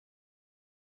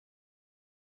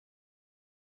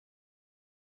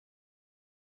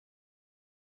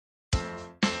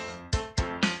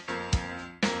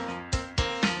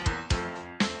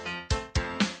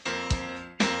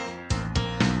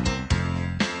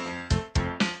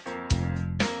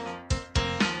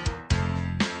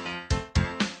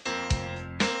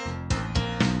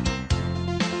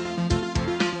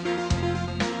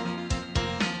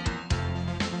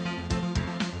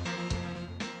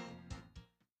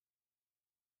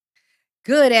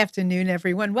Good afternoon,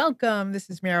 everyone. Welcome. This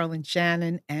is Marilyn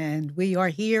Shannon, and we are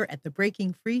here at the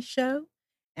Breaking Free Show.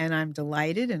 And I'm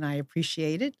delighted and I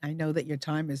appreciate it. I know that your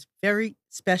time is very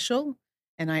special,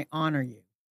 and I honor you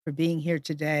for being here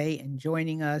today and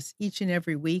joining us each and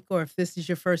every week. Or if this is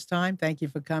your first time, thank you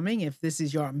for coming. If this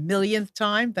is your millionth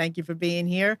time, thank you for being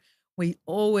here. We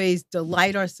always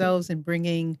delight ourselves in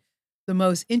bringing the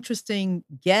most interesting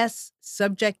guests,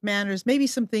 subject matters, maybe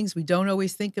some things we don't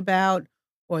always think about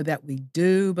or that we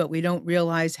do, but we don't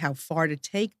realize how far to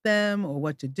take them or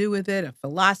what to do with it, a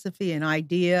philosophy, an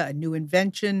idea, a new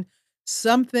invention,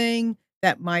 something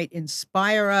that might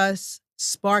inspire us,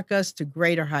 spark us to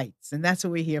greater heights. And that's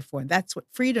what we're here for. And that's what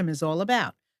freedom is all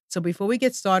about. So before we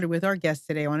get started with our guest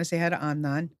today, I want to say hi to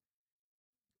Amnon.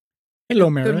 Hello,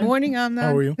 Good Marilyn. morning, How are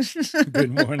Amnon. you?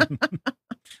 Good morning.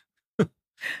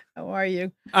 How are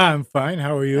you? I'm fine.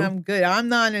 How are you? I'm good.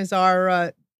 Amnon is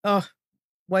our oh,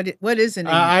 what is the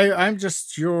name? I'm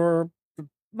just your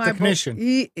My boy,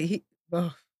 technician.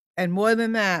 oh, and more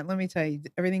than that, let me tell you,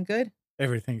 everything good?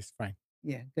 Everything is fine.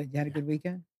 Yeah, good. You had a Yeah. good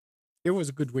weekend? It was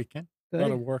a good weekend. A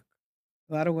lot of Good. work.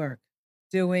 A lot of work.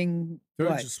 Doing Good.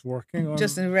 what? Just working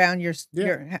Just on. around Yeah.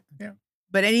 Yeah.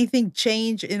 but anything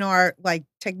change in our, like,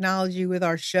 technology with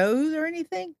our shows or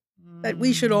anything that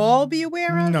we should all be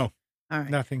aware of? No, All right,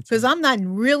 nothing because changed. I'm not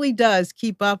really does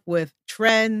keep up with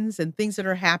trends and things that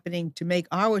are happening to make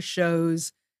our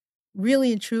shows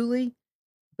really and truly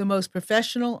the most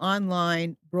professional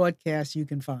online broadcast you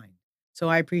can find. So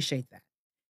I appreciate that.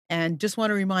 And just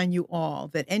want to remind you all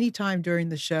that anytime during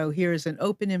the show, here is an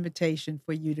open invitation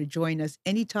for you to join us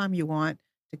anytime you want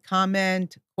to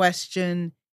comment,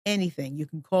 question, anything. You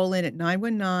can call in at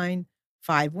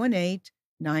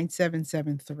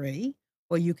 919-518-9773,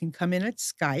 or you can come in at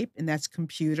Skype, and that's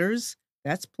computers,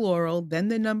 that's plural, then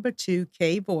the number two,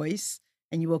 K voice,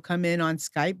 and you will come in on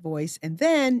Skype voice. And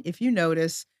then, if you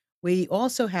notice, we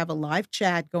also have a live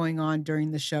chat going on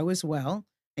during the show as well,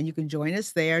 and you can join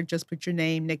us there. Just put your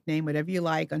name, nickname, whatever you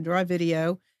like under our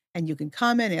video, and you can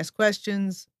comment, ask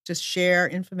questions, just share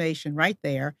information right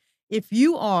there. If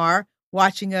you are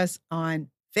watching us on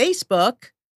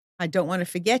Facebook, I don't want to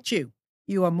forget you.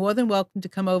 You are more than welcome to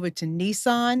come over to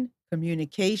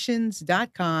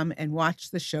nissancommunications.com and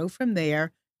watch the show from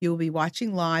there. You will be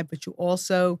watching live, but you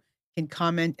also can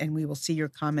comment and we will see your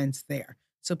comments there.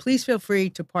 So please feel free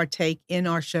to partake in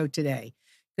our show today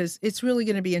because it's really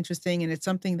going to be interesting and it's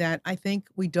something that I think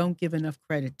we don't give enough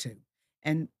credit to.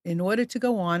 And in order to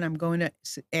go on, I'm going to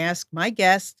ask my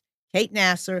guest, Kate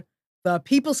Nasser, the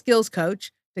people skills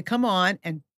coach, to come on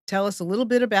and tell us a little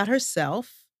bit about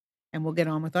herself. And we'll get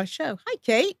on with our show. Hi,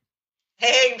 Kate.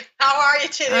 Hey, how are you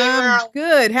today, I'm Merle?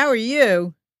 good. How are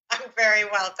you? I'm very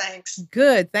well, thanks.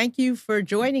 Good. Thank you for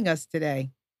joining us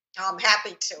today. I'm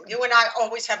happy to. You and I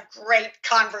always have great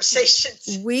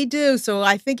conversations. We do. So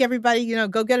I think everybody,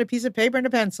 go get a piece of paper and a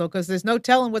pencil because there's no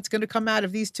telling what's going to come out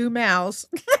of these two mouths.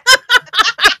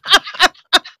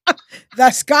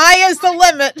 The sky is the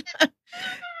limit.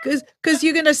 Because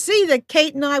you're going to see that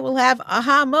Kate and I will have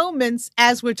aha moments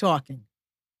as we're talking,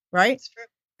 right? It's true.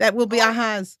 That will be Oh,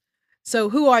 ahas. So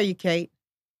who are you, Kate?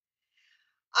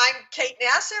 I'm Kate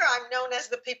Nasser. I'm known as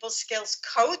the People Skills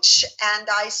Coach, and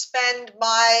I spend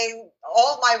my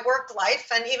all my work life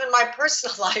and even my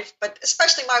personal life, but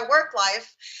especially my work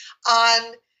life,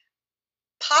 on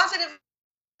positive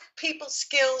people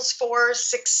skills for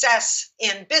success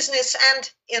in business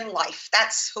and in life.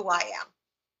 That's who I am.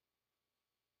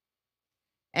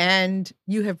 And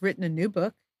you have written a new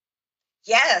book.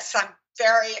 Yes, I'm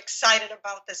very excited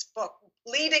about this book,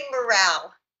 Leading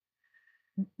Morale.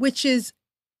 Which is,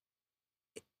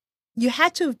 you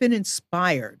had to have been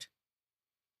inspired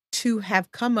to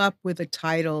have come up with a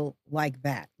title like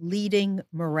that, Leading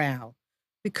Morale,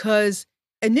 because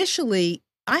initially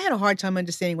I had a hard time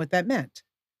understanding what that meant.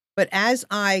 But as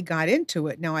I got into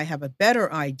it, now I have a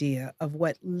better idea of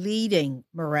what leading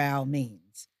morale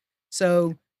means.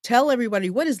 So tell everybody,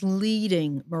 what does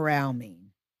leading morale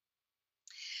mean?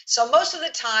 So most of the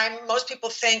time, most people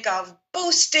think of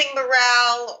boosting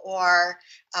morale or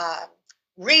uh,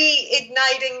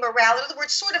 reigniting morale. In other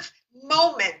words, sort of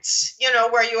moments,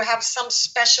 where you have some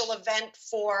special event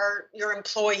for your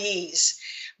employees.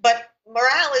 But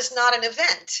morale is not an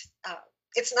event.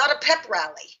 It's not a pep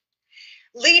rally.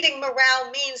 Leading morale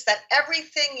means that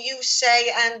everything you say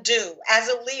and do as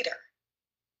a leader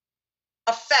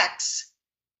affects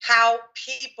how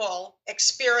people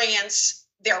experience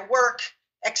their work,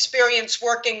 experience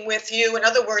working with you. In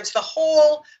other words, the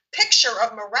whole picture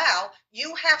of morale,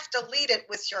 you have to lead it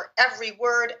with your every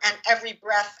word and every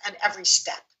breath and every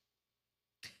step.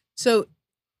 So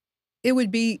it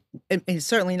would be, and it's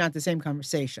certainly not the same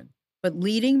conversation, but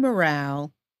leading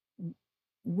morale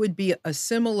would be a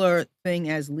similar thing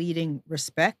as leading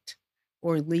respect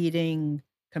or leading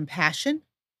compassion.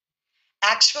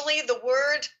 Actually, the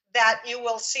word that you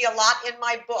will see a lot in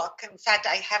my book, in fact,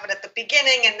 I have it at the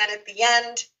beginning and then at the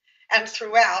end and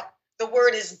throughout, the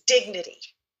word is dignity.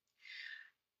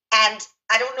 And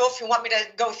I don't know if you want me to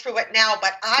go through it now,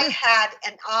 but I had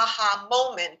an aha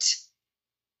moment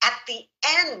at the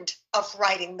end of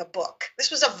writing the book.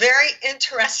 This was a very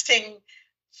interesting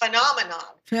phenomenon.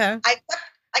 Yeah.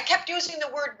 I kept using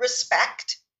the word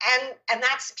respect, and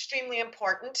that's extremely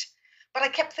important. But I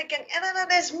kept thinking,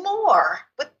 there's more,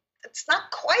 but it's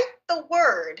not quite the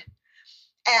word.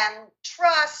 And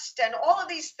trust and all of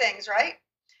these things, right?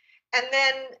 And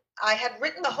then I had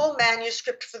written the whole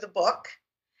manuscript for the book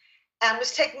and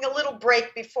was taking a little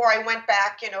break before I went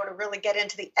back, to really get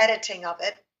into the editing of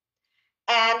it.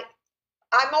 And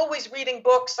I'm always reading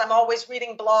books, I'm always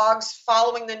reading blogs,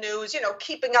 following the news,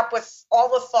 keeping up with all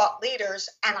the thought leaders.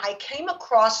 And I came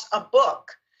across a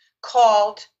book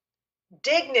called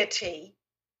Dignity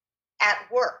at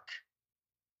Work.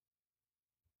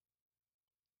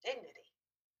 Dignity.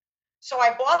 So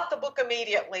I bought the book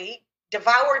immediately,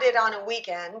 devoured it on a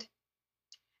weekend,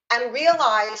 and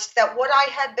realized that what I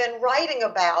had been writing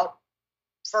about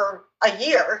for a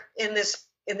year in this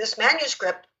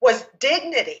manuscript was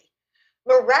dignity.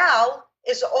 Morale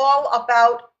is all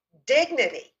about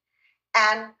dignity.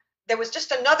 And there was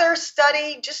just another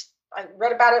study, I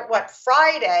read about it,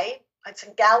 Friday, it's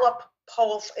a Gallup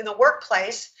poll in the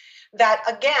workplace, that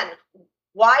again,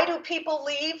 why do people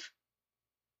leave?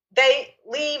 They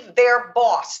leave their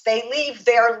boss, they leave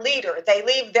their leader, they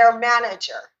leave their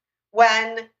manager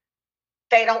when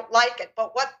they don't like it.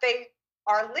 But what they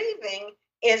are leaving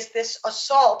is this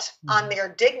assault on their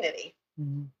dignity.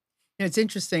 Mm-hmm. It's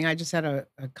interesting. I just had a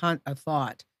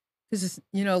thought, because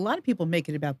a lot of people make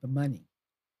it about the money.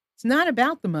 It's not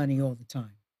about the money all the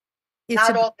time.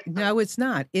 Not all the time. No, it's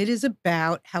not. It is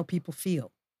about how people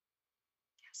feel.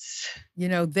 Yes.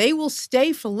 They will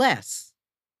stay for less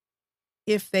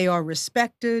if they are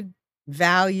respected,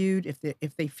 valued,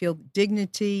 if they feel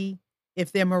dignity,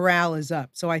 if their morale is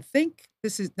up. So I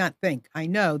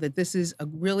know that this is a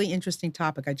really interesting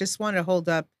topic. I just want to hold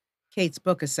up Kate's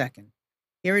book a second.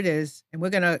 Here it is. And we're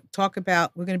going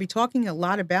to be talking a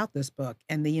lot about this book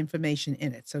and the information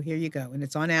in it. So here you go. And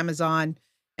it's on Amazon,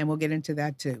 and we'll get into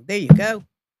that too. There you go.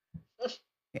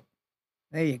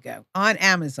 There you go. On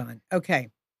Amazon. Okay.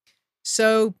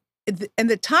 So, and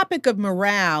the topic of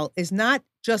morale is not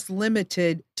just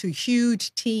limited to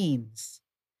huge teams,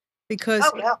 because,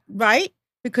 right?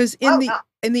 Because in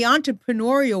the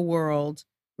entrepreneurial world,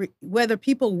 whether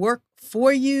people work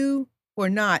for you or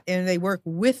not, and they work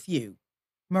with you,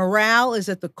 morale is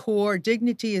at the core,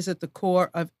 dignity is at the core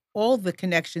of all the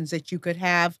connections that you could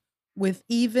have with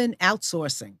even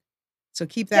outsourcing. So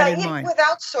keep that in mind. With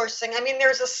outsourcing,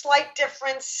 there's a slight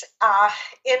difference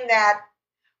in that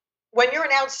when you're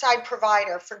an outside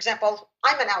provider, for example,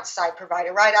 I'm an outside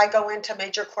provider, right? I go into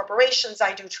major corporations,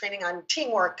 I do training on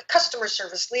teamwork, customer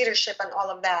service, leadership, and all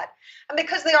of that. And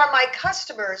because they are my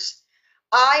customers,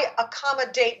 I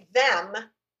accommodate them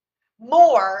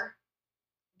more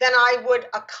than I would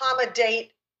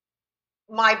accommodate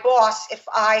my boss if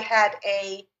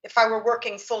I were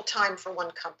working full time for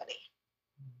one company.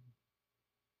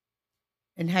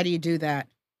 And how do you do that?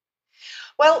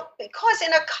 Well, because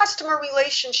in a customer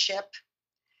relationship,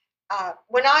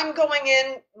 when I'm going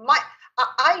in,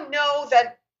 I know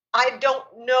that I don't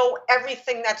know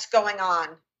everything that's going on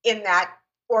in that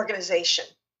organization.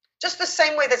 Just the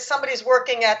same way that somebody's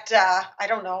working at, I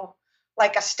don't know,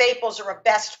 like a Staples or a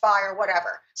Best Buy or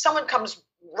whatever. Someone comes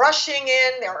rushing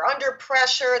in, they're under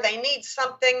pressure, they need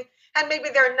something, and maybe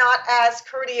they're not as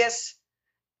courteous,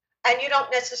 and you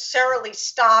don't necessarily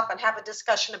stop and have a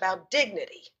discussion about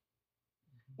dignity.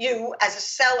 You, as a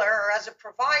seller or as a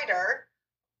provider,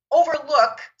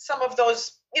 overlook some of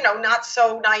those, not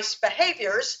so nice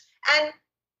behaviors and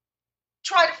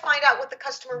try to find out what the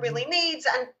customer really needs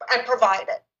and provide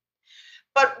it.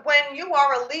 But when you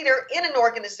are a leader in an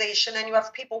organization and you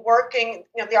have people working,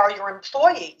 they are your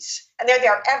employees and they're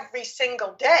there every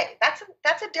single day, that's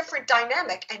a different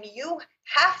dynamic. And you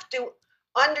have to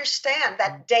understand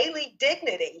that daily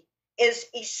dignity is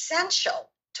essential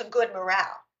to good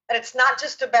morale. And it's not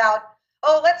just about,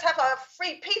 let's have a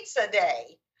free pizza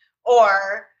day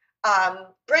or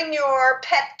bring your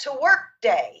pet to work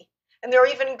day. And there are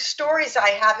even stories I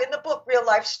have in the book, real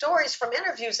life stories from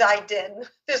interviews I did.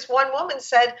 This one woman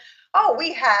said,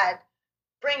 we had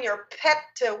bring your pet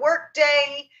to work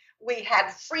day. We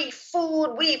had free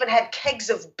food. We even had kegs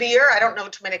of beer. I don't know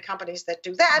too many companies that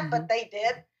do that, but they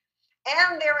did.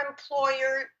 and their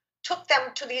employer took them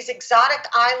to these exotic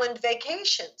island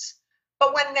vacations.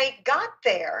 But when they got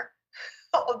there,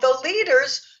 the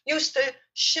leaders used to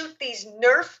shoot these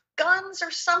Nerf guns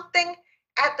or something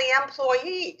at the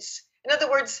employees. In other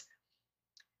words,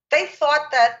 they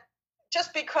thought that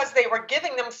just because they were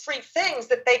giving them free things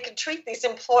that they could treat these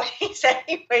employees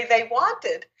any way they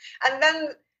wanted. And then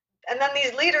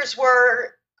these leaders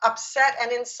were upset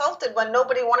and insulted when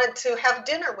nobody wanted to have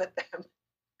dinner with them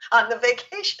on the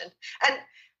vacation. And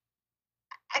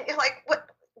you're like, what?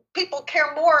 People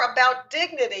care more about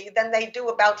dignity than they do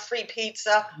about free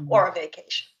pizza or a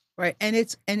vacation. Right. And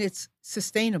it's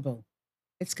sustainable.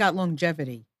 It's got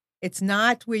longevity. It's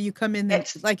not where you come in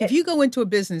if you go into a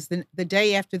business the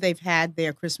day after they've had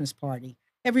their Christmas party,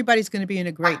 everybody's going to be in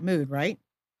a great mood, right?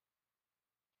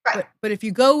 Right. But if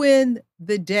you go in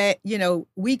the day,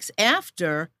 weeks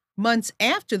after, months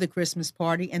after the Christmas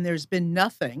party, and there's been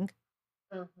nothing,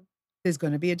 there's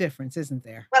going to be a difference, isn't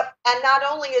there? Well, and not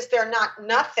only is there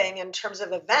nothing in terms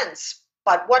of events,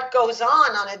 but what goes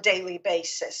on a daily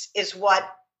basis is what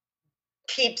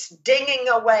keeps dinging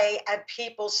away at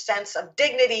people's sense of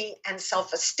dignity and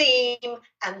self-esteem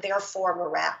and therefore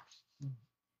morale.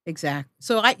 Exactly.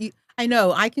 So I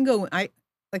know I can go, I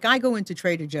go into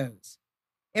Trader Joe's.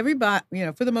 Everybody,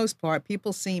 for the most part,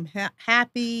 people seem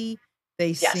happy.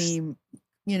 They seem,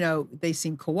 they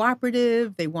seem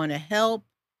cooperative. They want to help.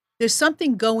 There's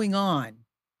something going on.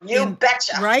 You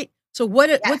betcha. Right? So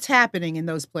what's happening in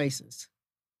those places?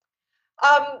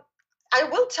 I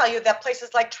will tell you that places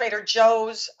like Trader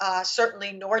Joe's,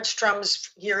 certainly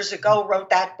Nordstrom's years ago wrote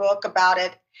that book about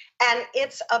it. And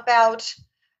it's about,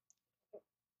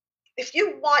 if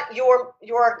you want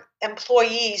your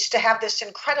employees to have this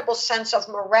incredible sense of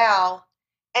morale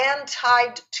and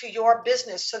tied to your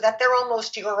business so that they're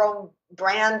almost your own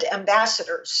brand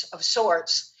ambassadors of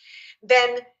sorts,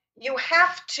 then you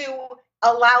have to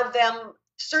allow them,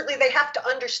 certainly they have to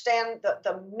understand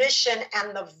the mission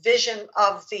and the vision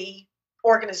of the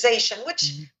organization,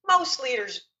 which most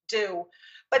leaders do.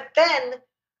 But then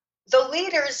the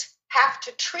leaders have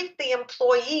to treat the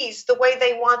employees the way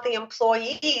they want the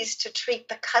employees to treat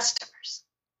the customers.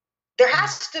 There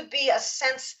has to be a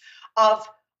sense of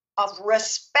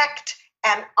respect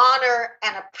and honor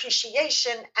and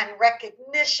appreciation and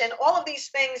recognition, all of these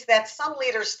things that some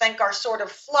leaders think are sort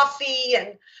of fluffy,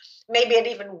 and maybe it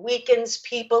even weakens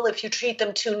people if you treat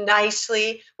them too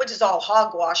nicely, which is all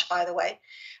hogwash, by the way.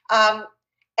 And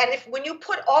when you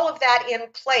put all of that in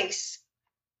place,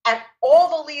 and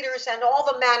all the leaders and all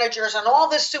the managers and all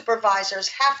the supervisors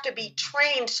have to be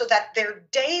trained so that their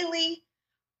daily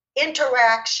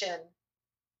interaction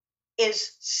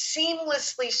is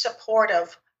seamlessly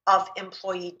supportive of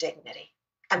employee dignity.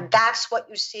 And that's what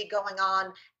you see going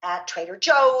on at Trader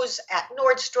Joe's, at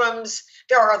Nordstrom's.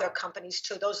 There are other companies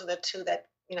too. Those are the two that,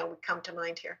 would come to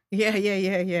mind here.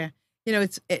 Yeah.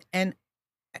 And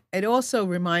it also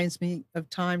reminds me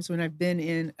of times when I've been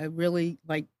in a really,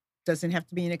 doesn't have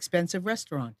to be an expensive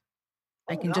restaurant.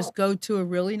 I can just go to a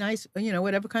really nice,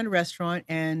 whatever kind of restaurant,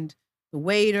 and the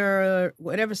waiter,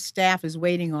 whatever staff is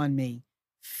waiting on me,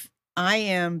 I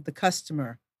am the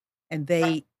customer, and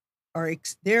they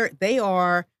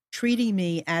are treating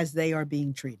me as they are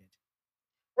being treated.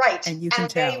 Right. And you can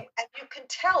tell. And you can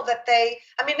tell that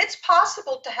it's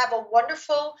possible to have a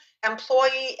wonderful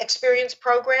employee experience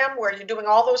program where you're doing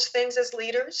all those things as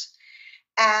leaders.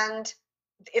 And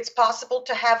it's possible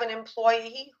to have an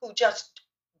employee who just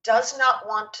does not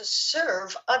want to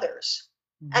serve others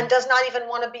and does not even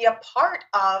want to be a part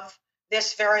of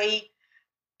this very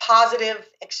positive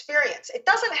experience. It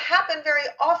doesn't happen very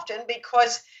often,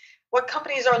 because what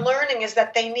companies are learning is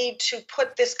that they need to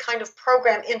put this kind of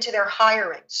program into their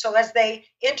hiring. So as they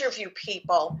interview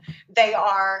people, they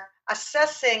are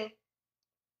assessing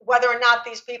whether or not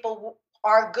these people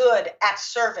are good at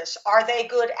service. Are they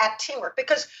good at teamwork?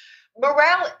 Because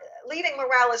leading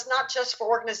morale is not just for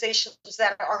organizations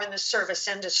that are in the service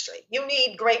industry. You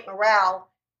need great morale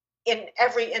in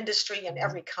every industry and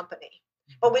every company.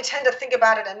 But we tend to think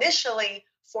about it initially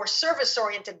for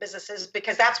service-oriented businesses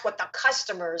because that's what the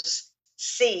customers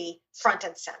see front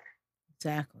and center.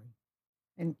 Exactly.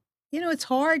 And, it's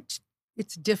hard,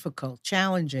 it's difficult,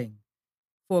 challenging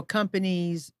for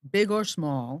companies, big or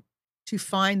small, to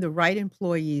find the right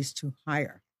employees to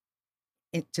hire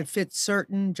to fit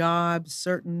certain jobs,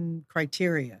 certain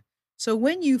criteria. So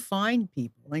when you find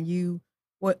people and you're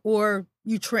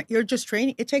just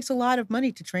training, it takes a lot of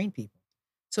money to train people.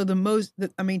 So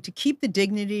to keep the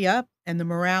dignity up and the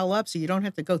morale up so you don't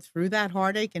have to go through that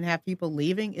heartache and have people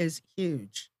leaving is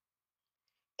huge.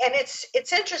 And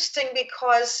it's interesting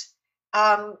because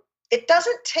it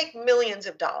doesn't take millions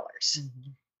of dollars.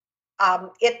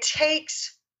 It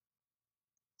takes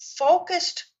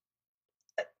focused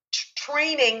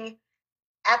training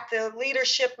at the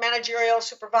leadership, managerial,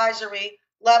 supervisory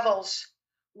levels,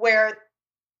 where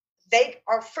they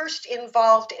are first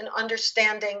involved in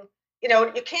understanding.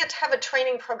 You can't have a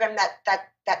training program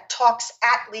that talks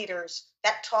at leaders,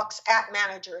 that talks at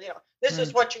managers. This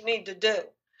is what you need to do,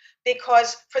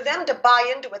 because for them to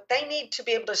buy into it, they need to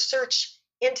be able to search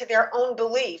into their own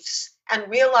beliefs and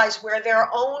realize where their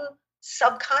own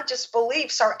subconscious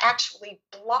beliefs are actually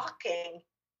blocking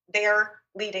their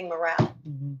leading morale.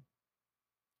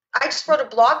 I just wrote a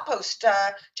blog post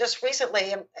just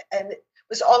recently, and it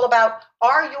was all about,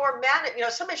 are your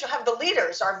sometimes you have the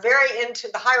leaders are very into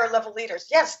the higher level leaders.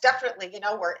 Yes, definitely.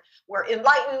 We're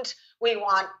enlightened. We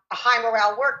want a high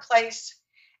morale workplace.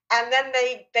 And then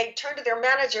they turn to their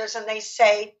managers and they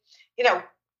say,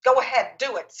 go ahead,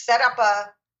 do it. Set up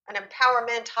an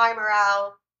empowerment, high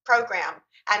morale program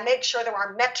and make sure there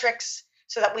are metrics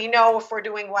so that we know if we're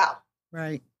doing well.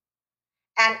 Right.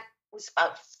 And it was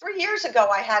about 3 years ago,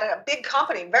 I had a big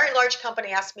company, very large company,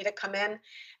 asked me to come in,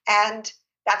 and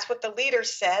that's what the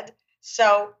leaders said.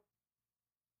 So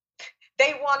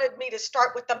they wanted me to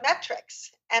start with the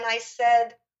metrics. And I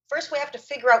said, first we have to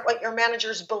figure out what your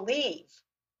managers believe.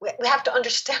 We have to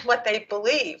understand what they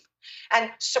believe.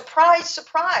 And surprise,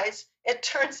 surprise, it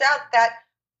turns out that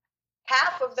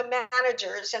half of the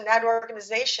managers in that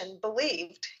organization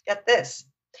believed, get this,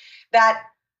 that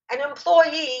an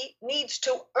employee needs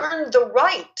to earn the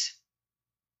right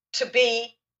to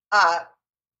be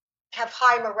have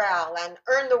high morale and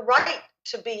earn the right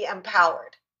to be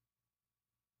empowered.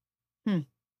 And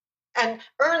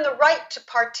earn the right to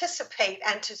participate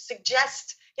and to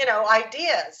suggest,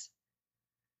 ideas.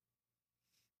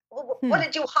 Well, what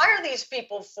did you hire these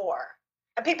people for?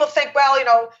 And people think,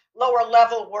 well, lower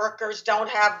level workers don't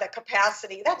have the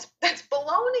capacity. That's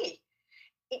baloney.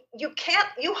 You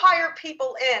hire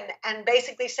people in and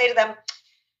basically say to them,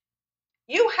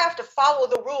 you have to follow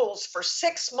the rules for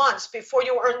 6 months before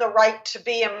you earn the right to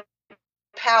be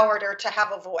empowered or to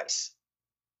have a voice.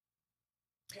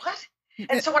 What?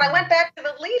 And so when I went back to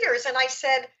the leaders and I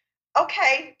said,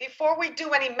 okay, before we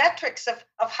do any metrics of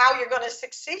how you're going to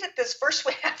succeed at this, first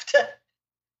we have to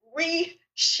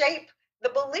reshape the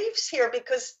beliefs here,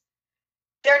 because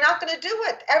they're not going to do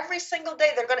it every single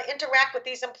day. They're going to interact with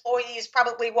these employees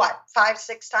probably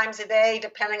 5-6 times a day,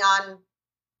 depending on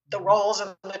the roles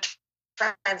and the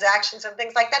transactions and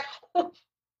things like that.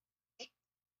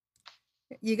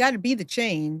 You got to be the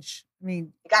change. I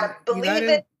mean, you got to believe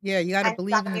it. Yeah, you got to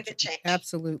believe in the change.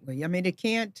 Absolutely. I mean,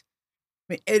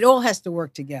 it all has to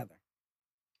work together.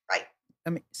 Right.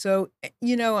 I mean, so,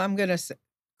 I'm going to say,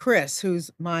 Chris, who's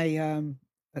my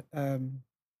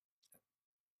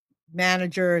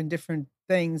manager and different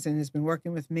things and has been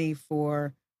working with me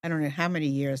for, I don't know how many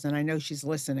years, and I know she's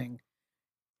listening.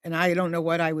 And I don't know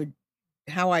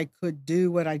how I could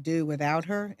do what I do without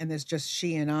her. And there's just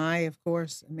she and I, of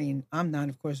course. I mean, Amnon,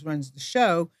 of course, runs the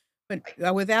show, but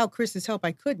without Chris's help,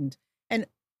 I couldn't. And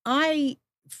I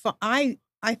think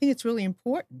it's really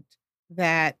important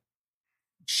that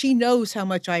she knows how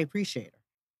much I appreciate her,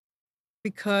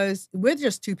 because we're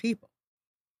just two people.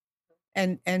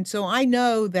 And so I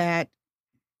know that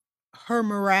her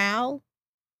morale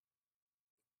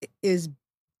is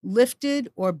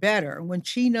lifted or better when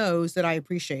she knows that I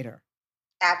appreciate her.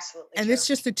 Absolutely. And true. It's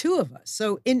just the two of us.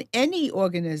 So in any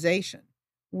organization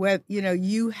where,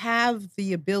 you have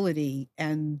the ability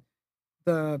and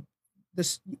to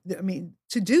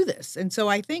do this. And so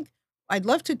I think I'd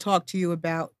love to talk to you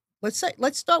about, let's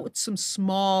start with some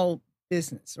small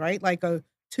business, right? Like a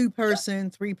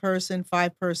 2-person, 3-person,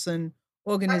 5-person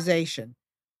organization.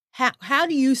 How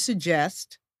do you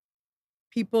suggest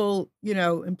people,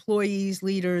 employees,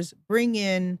 leaders, bring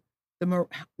in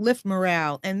lift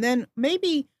morale? And then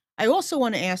maybe I also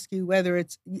want to ask you whether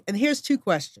and here's 2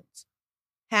 questions.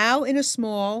 How in a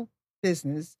small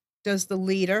business does a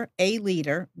leader,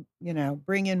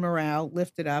 bring in morale,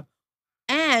 lift it up,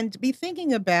 and be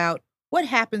thinking about what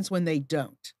happens when they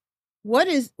don't?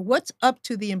 What's up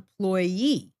to the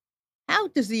employee? How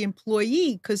does the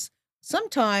employee, because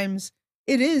sometimes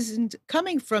it isn't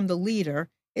coming from the leader,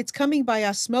 it's coming by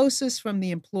osmosis from the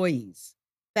employees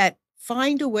that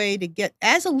find a way to get,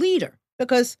 as a leader,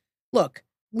 because look,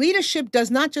 leadership does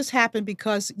not just happen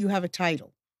because you have a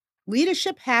title.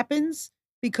 Leadership happens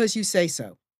because you say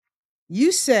so.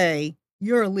 You say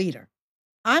you're a leader.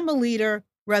 I'm a leader,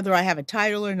 whether I have a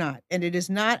title or not. And it is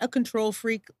not a control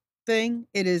freak thing.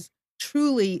 It is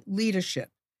truly leadership.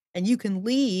 And you can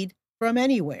lead from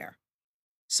anywhere.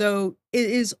 So it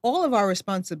is all of our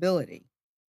responsibility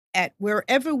at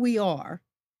wherever we are,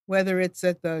 whether it's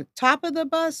at the top of the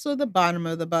bus or the bottom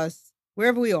of the bus,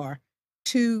 wherever we are,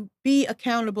 to be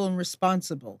accountable and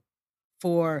responsible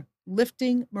for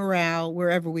lifting morale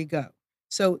wherever we go.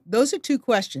 So, those are two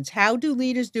questions. How do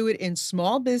leaders do it in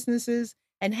small businesses,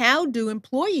 and how do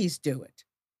employees do it?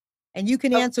 And you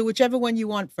can Oh, answer whichever one you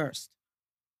want first.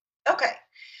 okay.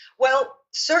 Well,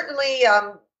 certainly,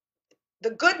 the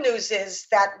good news is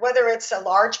that whether it's a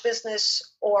large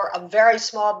business or a very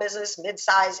small business,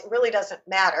 mid-size, it really doesn't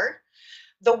matter.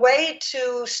 The way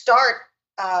to start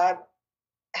uh,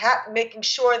 making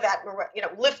sure that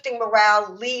lifting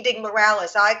morale, leading morale,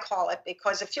 as I call it,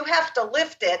 because if you have to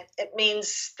lift it, it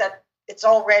means that it's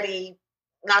already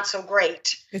not so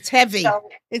great. It's heavy. So,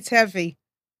 It's heavy.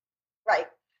 right. Right.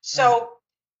 So,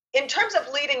 in terms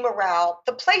of leading morale,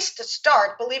 the place to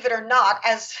start, believe it or not,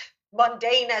 as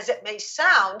mundane as it may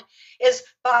sound, is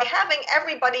by having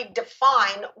everybody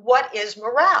define what is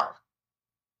morale.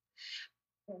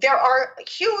 There are a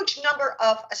huge number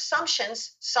of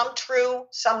assumptions, some true,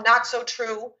 some not so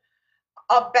true,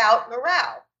 about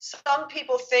morale. Some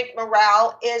people think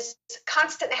morale is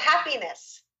constant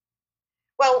happiness.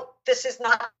 Well, this is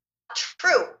not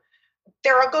true.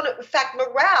 There are going to, in fact,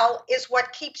 morale is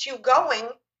what keeps you going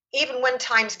even when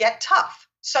times get tough.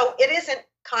 So it isn't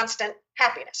constant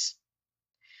happiness.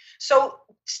 So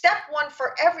step one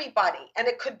for everybody, and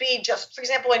it could be just, for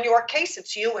example, in your case,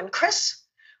 it's you and Chris.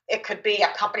 It could be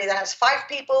a company that has 5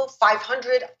 people,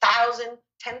 500, 1,000,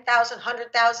 10,000,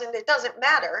 100,000. It doesn't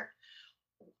matter.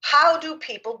 How do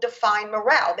people define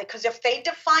morale? Because if they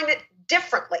define it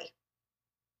differently,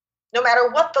 no matter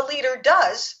what the leader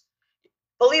does,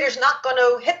 the leader's not going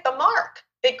to hit the mark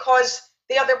because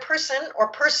the other person or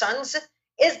persons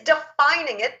is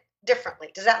defining it differently.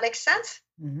 Does that make sense?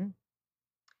 Mm-hmm.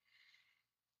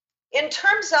 In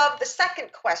terms of the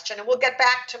second question, and we'll get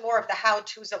back to more of the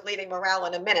how-tos of leading morale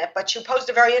in a minute, but you posed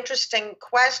a very interesting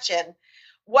question.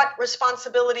 What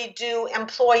responsibility do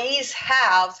employees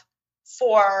have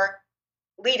for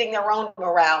leading their own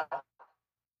morale?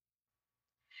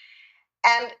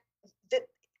 And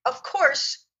of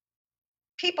course,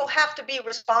 people have to be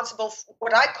responsible.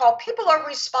 What I call people are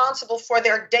responsible for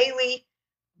their daily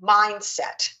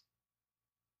mindset.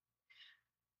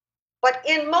 But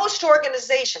in most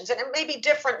organizations, and it may be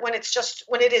different when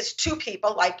it is 2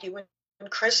 people like you and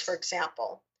Chris, for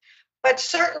example, but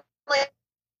certainly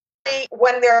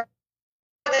when there are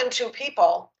more than 2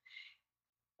 people,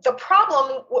 the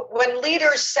problem when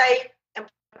leaders say,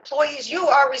 employees, you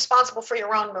are responsible for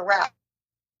your own morale,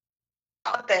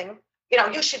 something,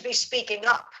 you should be speaking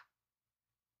up.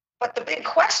 But the big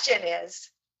question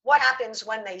is, what happens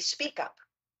when they speak up?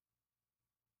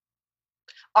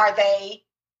 Are they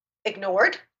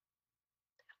ignored?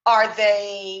 Are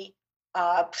they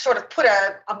sort of put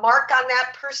a mark on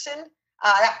that person?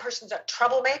 That person's a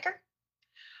troublemaker.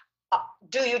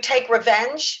 Do you take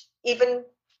revenge, even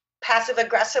passive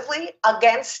aggressively,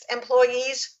 against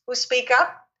employees who speak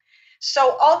up?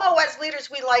 So although as leaders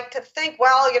we like to think,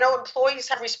 well, employees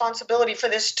have responsibility for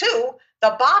this too,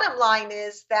 the bottom line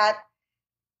is that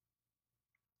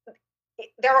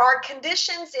there are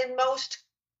conditions in most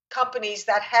companies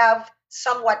that have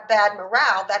somewhat bad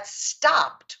morale that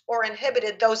stopped or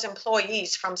inhibited those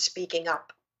employees from speaking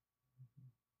up.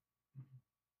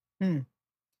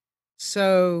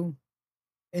 So,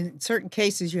 in certain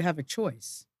cases, you have a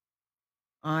choice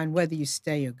on whether you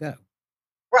stay or go.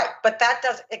 Right, but that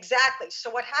does exactly. So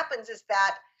what happens is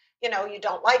that you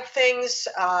don't like things,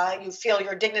 you feel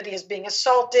your dignity is being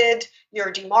assaulted,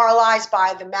 you're demoralized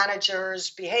by the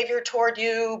manager's behavior toward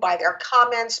you, by their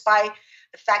comments, by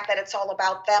the fact that it's all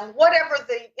about them, whatever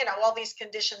all these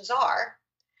conditions are.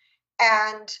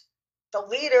 And the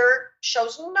leader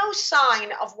shows no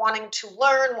sign of wanting to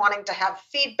learn, wanting to have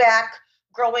feedback,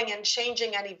 growing and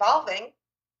changing and evolving.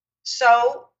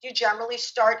 So you generally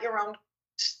start your own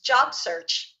job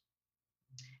search.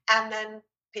 And then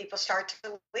people start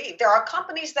to leave. There are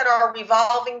companies that are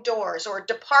revolving doors or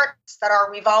departments that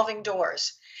are revolving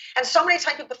doors. And so many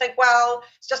times people think, well,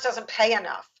 it just doesn't pay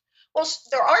enough. Well,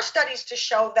 there are studies to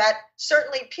show that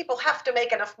certainly people have to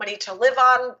make enough money to live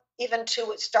on, even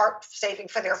to start saving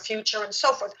for their future and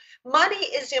so forth. Money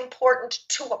is important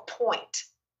to a point.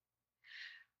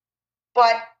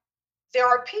 But there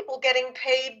are people getting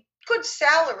paid good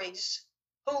salaries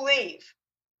who leave.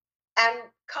 And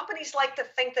companies like to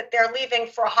think that they're leaving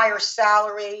for a higher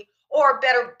salary or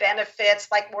better benefits,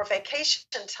 like more vacation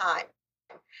time.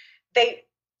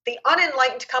 The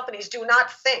unenlightened companies do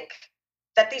not think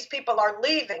that these people are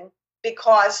leaving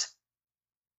because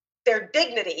their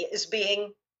dignity is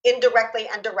being indirectly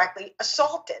and directly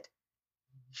assaulted.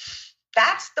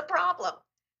 That's the problem.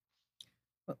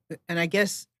 And I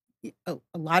guess a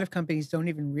lot of companies don't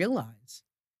even realize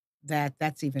that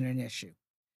that's even an issue.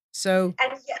 So,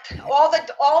 And yet all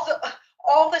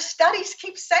the studies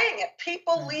keep saying it.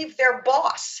 People leave their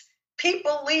boss.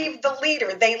 People leave the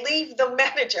leader. They leave the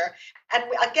manager. And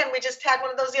again, we just had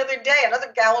one of those the other day,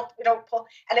 another Gallup, poll,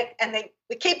 and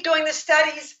we keep doing the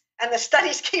studies, and the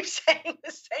studies keep saying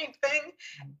the same thing,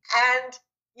 and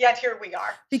yet here we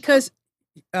are. Because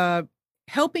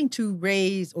helping to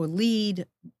raise or lead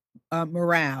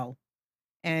morale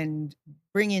and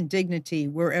bring in dignity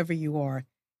wherever you are,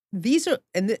 these are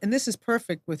and this is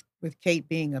perfect with Kate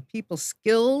being a people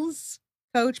skills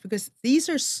coach, because these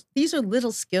are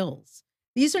little skills.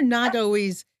 These are not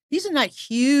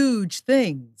huge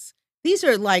things. These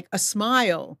are like a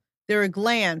smile, they're a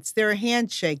glance, they're a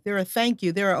handshake, they're a thank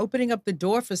you, they're opening up the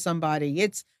door for somebody,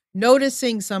 it's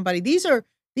noticing somebody. These are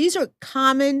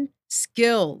common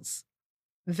skills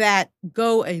that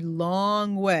go a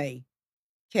long way.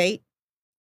 Kate?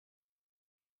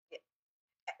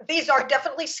 These are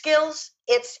definitely skills.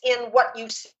 It's in what you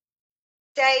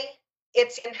say.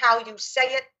 It's in how you say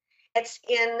it.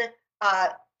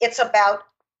 It's about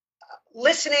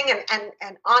listening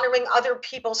and honoring other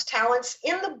people's talents.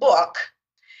 In the book,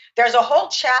 there's a whole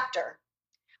chapter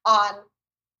on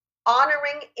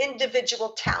honoring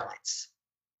individual talents.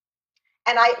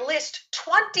 And I list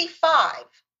 25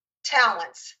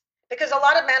 talents, because a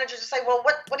lot of managers say, well,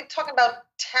 what are you talking about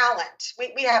talent?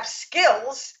 We have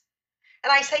skills.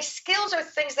 And I say skills are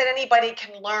things that anybody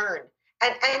can learn.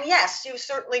 And yes, you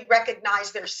certainly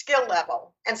recognize their skill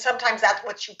level. And sometimes that's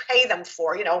what you pay them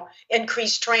for,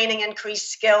 increased training,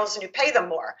 increased skills, and you pay them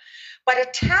more. But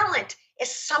a talent is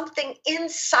something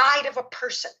inside of a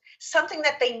person, something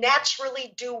that they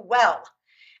naturally do well.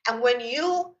 And when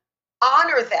you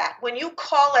honor that, when you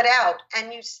call it out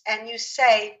and you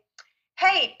say,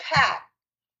 hey, Pat,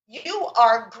 you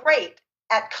are great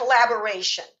at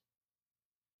collaboration.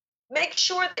 Make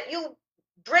sure that you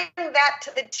bring that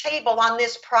to the table on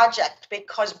this project,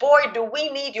 because boy, do we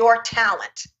need your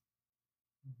talent.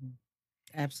 Mm-hmm.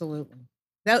 Absolutely.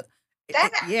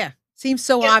 Yeah, seems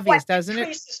so obvious, doesn't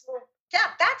it? Yeah,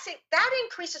 that's it. That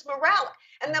increases morale.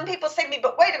 And then people say to me,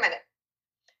 but wait a minute,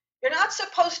 you're not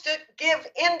supposed to give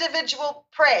individual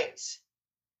praise,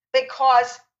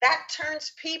 because that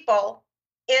turns people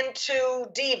into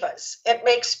divas. It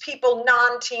makes people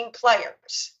non-team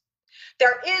players.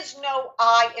 There is no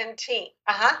I in team.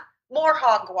 More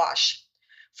hogwash.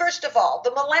 First of all,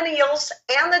 the millennials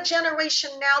and the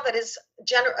generation now that is what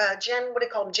do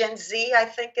you call them? Gen Z, I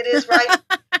think it is, right?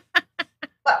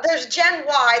 But there's Gen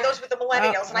Y, those were the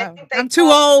millennials. And I think I'm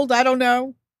too old. I don't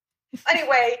know.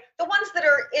 Anyway, the ones that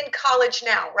are in college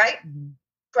now, right? Mm-hmm.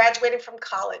 Graduating from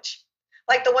college,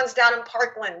 like the ones down in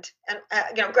Parkland and,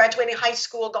 graduating high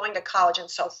school, going to college and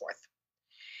so forth.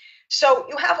 So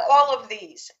you have all of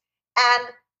these. And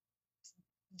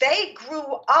they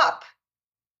grew up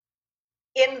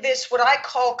in this, what I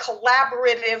call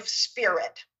collaborative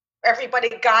spirit. Everybody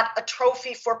got a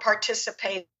trophy for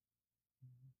participating.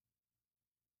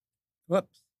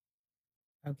 Whoops.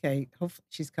 Okay. Hopefully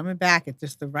she's coming back at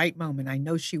just the right moment. I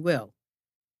know she will.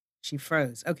 She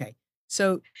froze. Okay.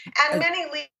 So. And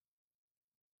many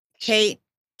Kate,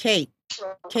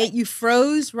 you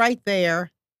froze right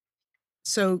there.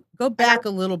 So go back a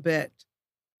little bit.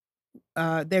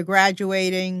 They're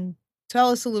graduating. Tell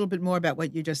us a little bit more about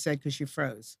what you just said, because you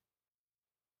froze.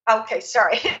 Okay,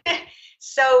 sorry.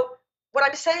 So what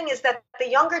I'm saying is that the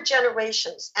younger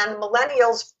generations and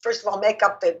millennials, first of all, make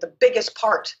up the biggest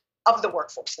part of the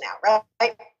workforce now,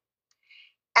 right?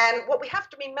 And what we have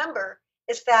to remember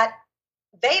is that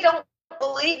they don't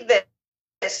believe that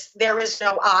there is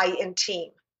no I in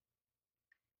team.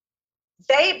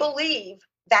 They believe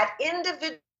that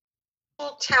individual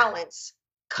talents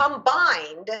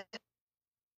combined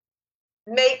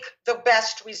make the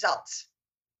best results.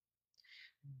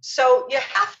 So you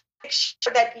have to make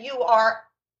sure that you are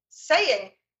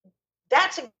saying,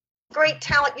 that's a great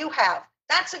talent you have.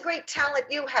 That's a great talent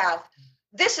you have.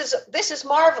 This is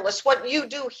marvelous what you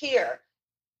do here.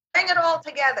 Bring it all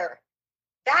together.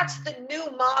 That's the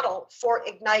new model for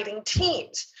igniting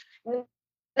teams.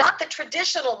 Not the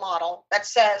traditional model that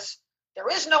says, there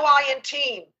is no I in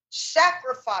team,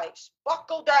 sacrifice,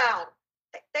 buckle down.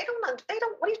 They don't,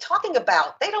 what are you talking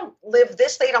about? They don't live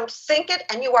this, they don't think it,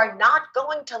 and you are not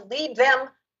going to lead them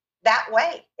that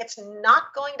way. It's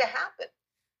not going to happen.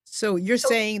 So you're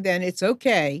saying then it's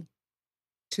okay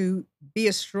to be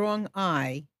a strong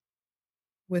I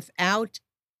without,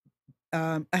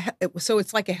 so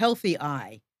it's like a healthy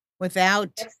I, without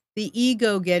the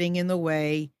ego getting in the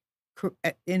way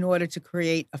in order to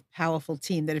create a powerful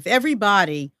team. That if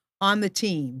everybody on the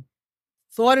team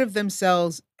thought of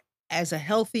themselves as a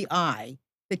healthy I,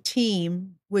 the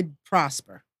team would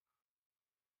prosper.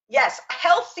 Yes, a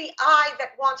healthy I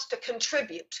that wants to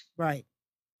contribute. Right.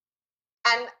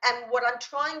 And what I'm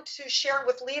trying to share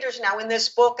with leaders now in this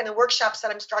book and the workshops that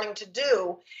I'm starting to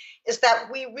do is that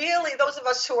we really, those of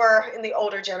us who are in the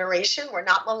older generation, we're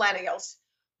not millennials,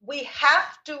 we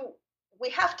have to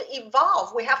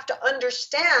evolve. We have to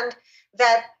understand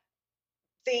that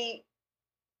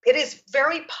it is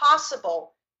very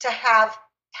possible to have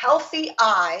healthy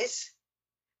eyes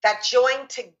that join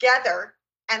together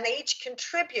and they each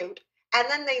contribute, and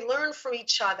then they learn from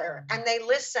each other and they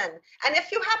listen. And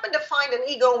if you happen to find an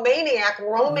egomaniac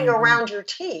roaming around your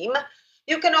team,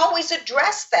 you can always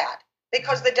address that,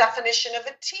 because the definition of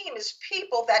a team is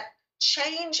people that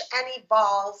change and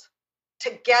evolve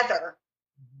together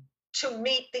to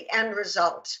meet the end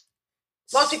result.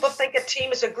 Most people think a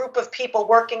team is a group of people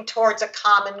working towards a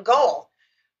common goal.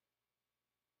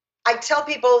 I tell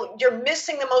people, you're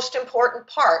missing the most important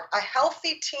part. A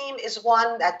healthy team is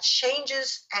one that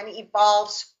changes and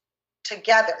evolves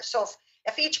together. So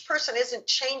if each person isn't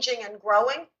changing and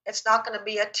growing, it's not going to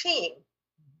be a team.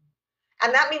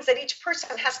 And that means that each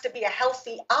person has to be a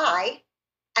healthy I,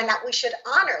 and that we should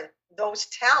honor those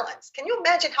talents. Can you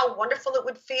imagine how wonderful it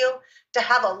would feel to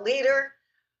have a leader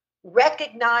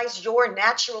recognize your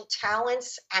natural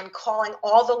talents and calling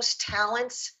all those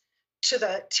talents to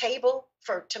the table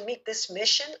to meet this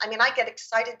mission? I mean, I get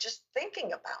excited just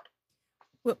thinking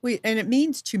about it. And it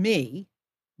means to me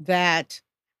that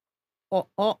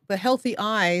all the healthy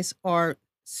eyes are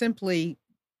simply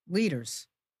leaders,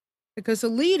 because a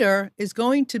leader is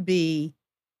going to be,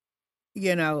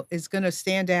 is going to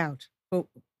stand out. But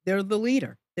they're the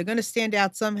leader. They're going to stand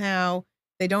out somehow.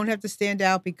 They don't have to stand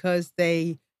out because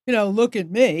they, look at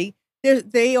me.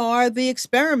 They are the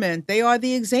experiment. They are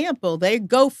the example. They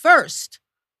go first.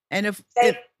 And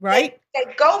they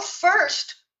go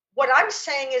first. What I'm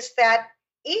saying is that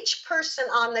each person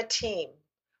on the team,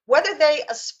 whether they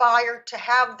aspire to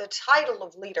have the title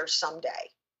of leader someday,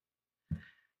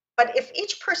 but if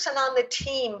each person on the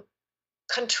team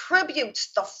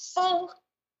contributes the full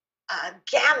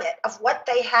gamut of what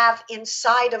they have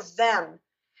inside of them,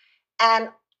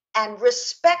 and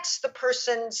respects the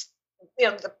person's,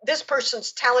 this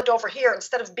person's talent over here,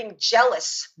 instead of being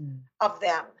jealous of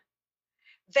them,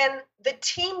 then the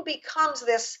team becomes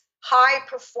this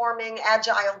high-performing,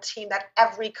 agile team that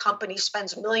every company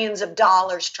spends millions of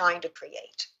dollars trying to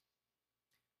create.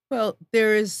 Well,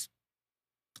 there is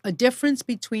a difference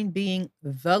between being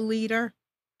the leader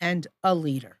and a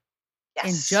leader. Yes.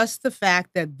 And just the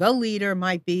fact that the leader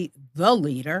might be the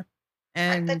leader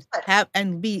and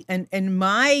and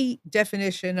my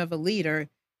definition of a leader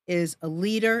is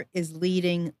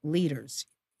leading leaders.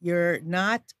 You're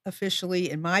not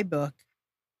officially, in my book,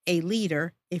 a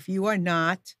leader if you are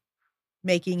not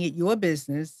making it your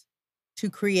business to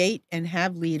create and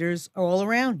have leaders all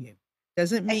around you.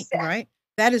 Doesn't mean, exactly. Right?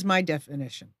 That is my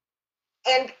definition.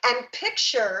 And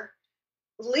picture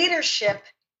leadership.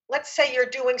 Let's say you're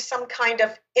doing some kind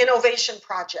of innovation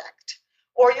project,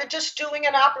 or you're just doing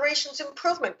an operations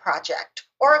improvement project,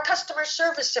 or a customer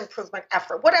service improvement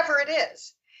effort, whatever it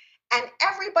is. And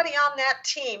everybody on that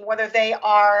team, whether they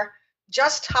are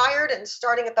just hired and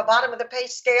starting at the bottom of the pay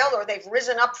scale, or they've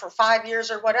risen up for 5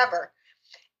 years or whatever,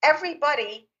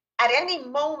 everybody at any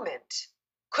moment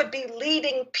could be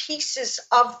leading pieces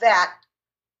of that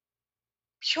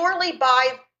purely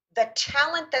by the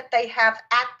talent that they have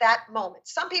at that moment.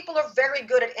 Some people are very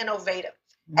good at innovating.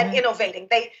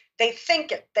 They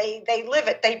think it, they live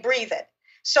it, they breathe it.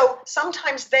 So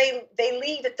sometimes they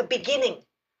lead at the beginning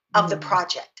of the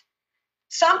project.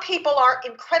 Some people are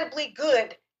incredibly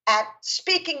good at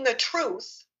speaking the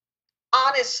truth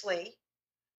honestly,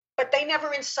 but they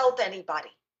never insult anybody.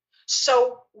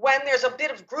 So when there's a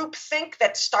bit of groupthink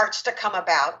that starts to come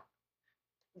about,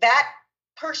 that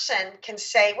person can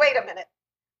say, wait a minute,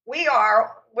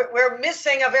 we're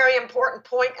missing a very important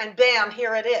point, and bam,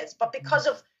 here it is. But because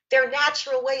of their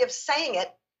natural way of saying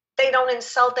it, they don't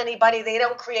insult anybody. They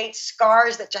don't create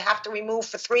scars that you have to remove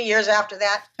for 3 years after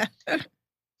that.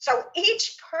 So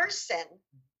each person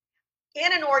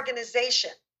in an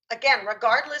organization, again,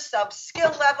 regardless of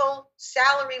skill level,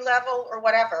 salary level, or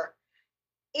whatever,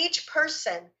 each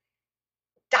person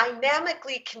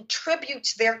dynamically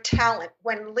contributes their talent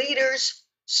when leaders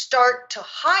start to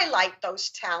highlight those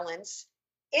talents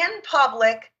in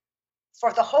public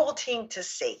for the whole team to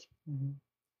see. Mm-hmm.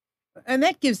 And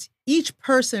that gives each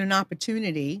person an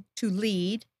opportunity to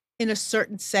lead in a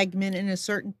certain segment, in a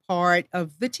certain part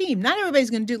of the team. Not everybody's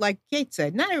going to do, like Kate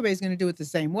said, not everybody's going to do it the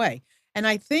same way. And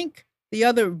I think the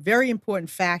other very important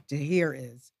factor here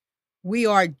is we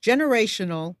are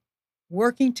generational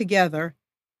working together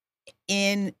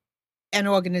in an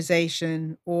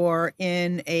organization or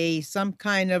in some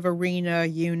kind of arena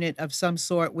unit of some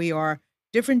sort. We are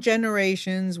different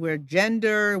generations, we're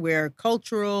gender, we're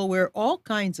cultural, we're all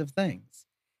kinds of things.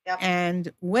 Yep.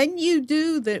 And when you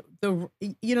do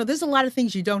there's a lot of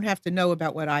things you don't have to know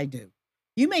about what I do.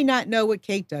 You may not know what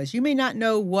Kate does. You may not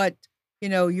know what,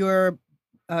 your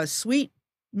sweet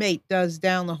mate does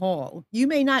down the hall. You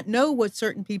may not know what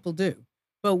certain people do,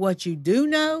 but what you do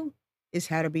know is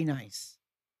how to be nice.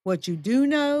 What you do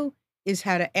know is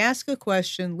how to ask a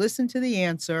question, listen to the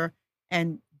answer,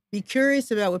 and be curious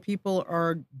about what people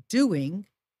are doing.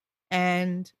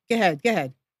 And go ahead,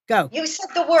 go. You said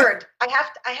the word. I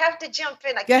have to jump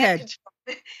in. I Go can't ahead.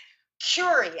 control.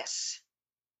 Curious.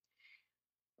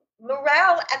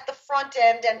 Morale at the front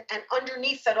end and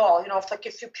underneath it all,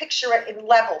 if you picture it in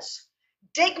levels,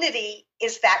 dignity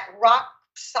is that rock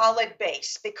solid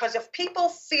base, because if people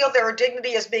feel their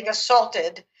dignity is being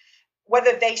assaulted,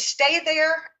 whether they stay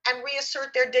there and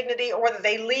reassert their dignity or whether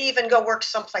they leave and go work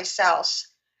someplace else,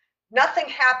 nothing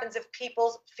happens if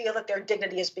people feel that their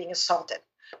dignity is being assaulted.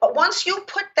 But once you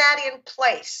put that in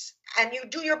place and you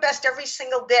do your best every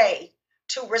single day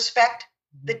to respect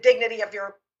the dignity of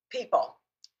your people,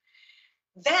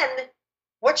 then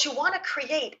what you want to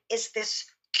create is this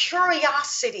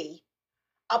curiosity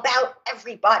about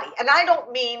everybody. And I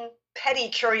don't mean petty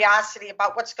curiosity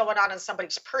about what's going on in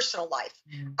somebody's personal life.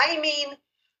 I mean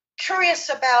curious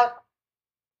about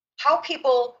how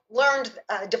people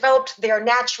developed their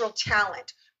natural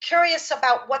talent, curious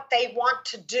about what they want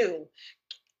to do.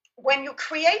 When you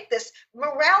create this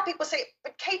morale, people say,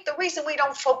 but Kate, the reason we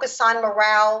don't focus on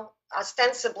morale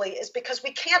ostensibly is because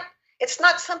it's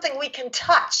not something we can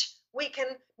touch. We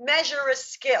can measure a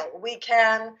skill. We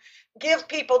can give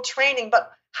people training, but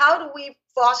how do we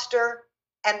foster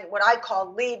and what I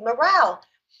call lead morale?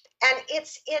 And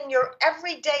it's in your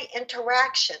everyday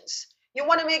interactions. You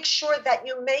want to make sure that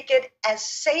you make it as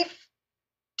safe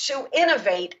to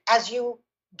innovate as you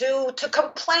do to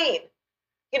complain.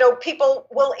 People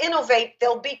will innovate.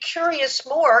 They'll be curious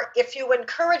more if you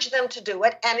encourage them to do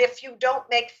it, and if you don't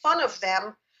make fun of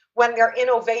them when their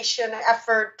innovation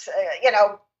effort,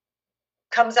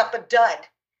 comes up a dud.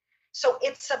 So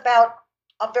it's about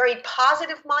a very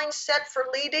positive mindset for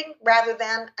leading rather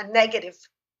than a negative.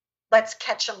 Let's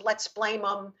catch them, let's blame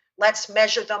them, let's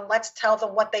measure them, let's tell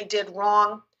them what they did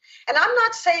wrong. And I'm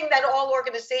not saying that all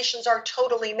organizations are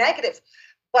totally negative,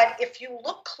 but if you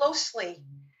look closely,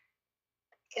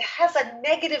 it has a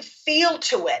negative feel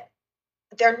to it.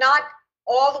 They're not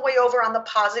all the way over on the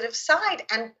positive side.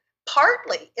 And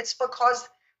partly it's because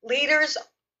leaders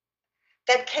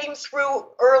that came through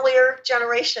earlier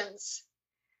generations,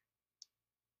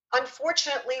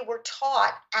 unfortunately, were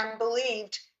taught and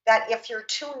believed that if you're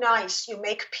too nice, you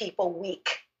make people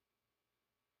weak.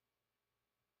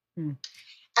 And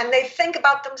they think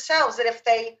about themselves that if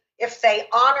they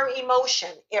honor emotion,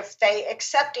 if they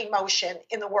accept emotion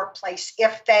in the workplace,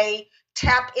 if they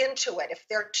tap into it,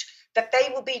 that they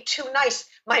will be too nice.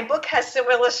 My book has some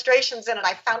illustrations in it.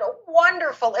 I found a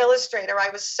wonderful illustrator. I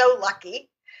was so lucky.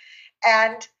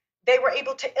 And they were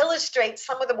able to illustrate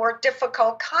some of the more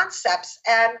difficult concepts.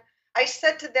 And I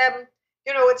said to them,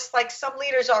 it's like some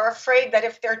leaders are afraid that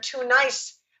if they're too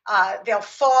nice, they'll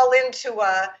fall into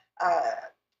a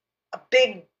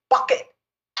big bucket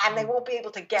and they won't be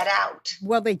able to get out.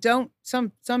 Well, they don't.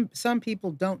 Some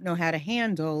people don't know how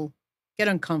to get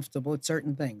uncomfortable at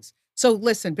certain things. So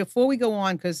listen, before we go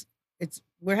on, because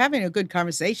we're having a good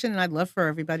conversation, and I'd love for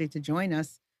everybody to join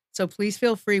us. So please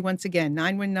feel free, once again,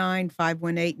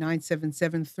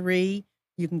 919-518-9773.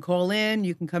 You can call in.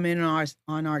 You can come in on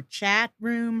our chat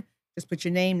room. Just put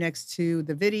your name next to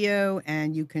the video,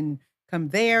 and you can come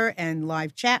there and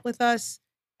live chat with us,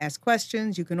 ask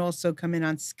questions. You can also come in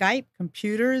on Skype,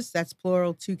 computers, that's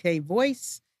plural 2K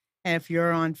voice. And if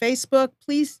you're on Facebook,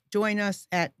 please join us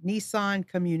at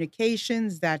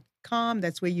nissancommunications.com.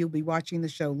 That's where you'll be watching the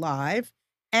show live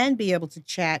and be able to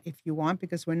chat if you want,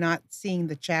 because we're not seeing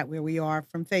the chat where we are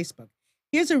from Facebook.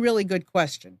 Here's a really good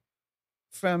question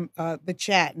from the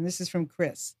chat, and this is from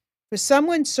Chris. For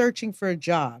someone searching for a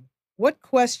job, what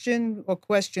question or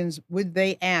questions would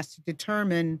they ask to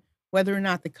determine whether or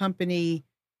not the company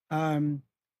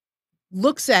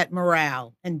looks at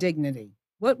morale and dignity?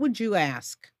 What would you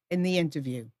ask in the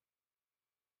interview?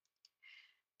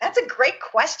 That's a great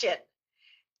question.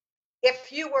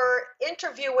 If you were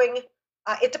interviewing,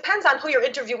 it depends on who you're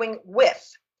interviewing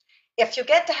with. if you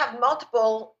get to have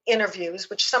multiple interviews,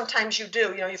 which sometimes you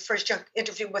do, you first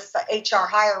interview with the HR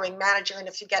hiring manager, and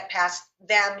if you get past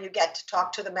them, you get to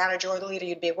talk to the manager or the leader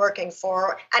you'd be working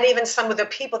for, and even some of the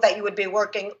people that you would be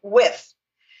working with.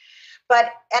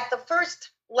 But at the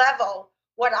first level,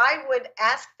 what I would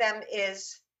ask them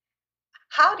is,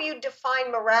 how do you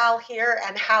define morale here,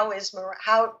 and how is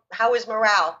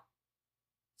morale?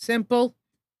 Simple.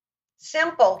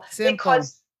 Simple.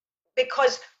 Because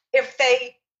if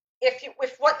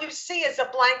what you see is a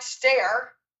blank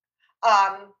stare,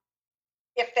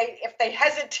 if they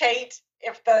hesitate,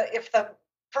 if the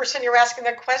person you're asking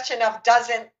the question of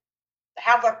doesn't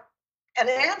have an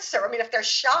answer, I mean, if they're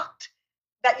shocked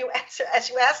that you answer as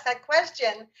you ask that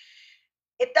question,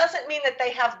 it doesn't mean that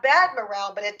they have bad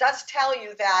morale, but it does tell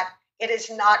you that it is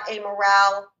not a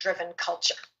morale-driven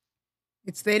culture.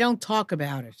 They don't talk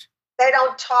about it. They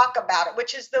don't talk about it,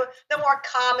 which is the more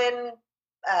common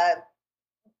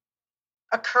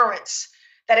occurrence.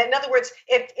 That, in other words,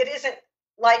 it isn't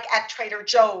like at Trader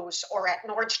Joe's or at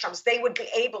Nordstrom's. They would be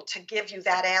able to give you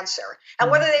that answer.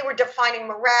 And whether they were defining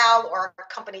morale or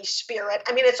company spirit,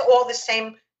 I mean, it's all the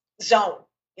same zone,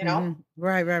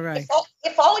 Right.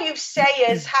 If all you say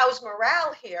is, how's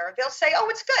morale here? They'll say, oh,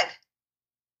 it's good.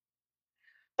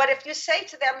 But if you say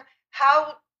to them,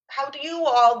 how do you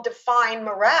all define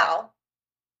morale?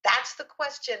 That's the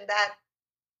question that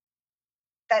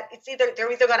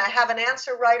they're either going to have an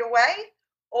answer right away,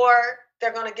 or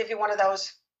they're going to give you one of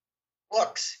those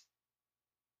looks.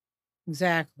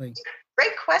 Exactly.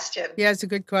 Great question. Yeah, it's a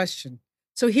good question.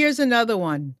 So here's another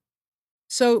one.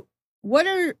 So what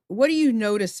are you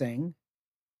noticing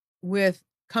with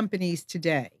companies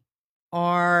today?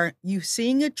 Are you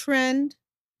seeing a trend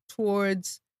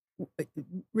towards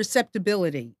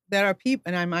receptibility, that are people,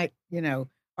 and I might,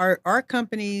 are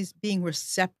companies being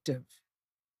receptive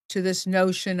to this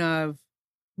notion of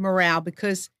morale?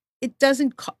 Because it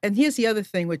doesn't, and here's the other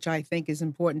thing which I think is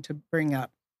important to bring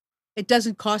up. It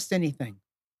doesn't cost anything.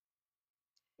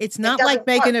 It's not like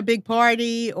making a big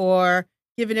party or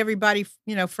giving everybody,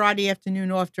 Friday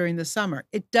afternoon off during the summer.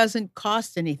 It doesn't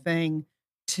cost anything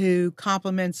to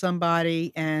compliment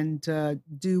somebody and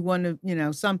do one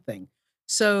of, something.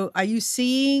 So are you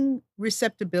seeing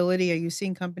receptibility? Are you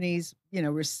seeing companies,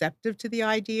 receptive to the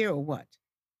idea, or what?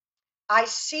 I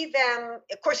see them,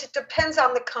 of course, it depends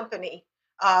on the company.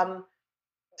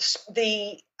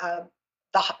 The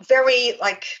very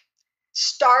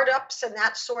startups and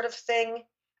that sort of thing,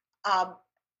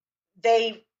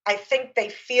 I think they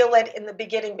feel it in the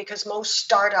beginning, because most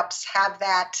startups have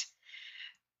that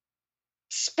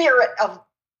spirit of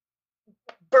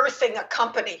birthing a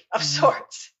company of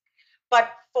sorts. But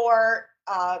for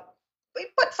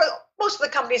most of the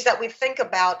companies that we think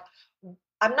about,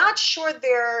 I'm not sure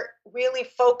they're really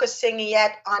focusing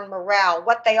yet on morale.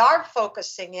 What they are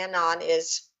focusing in on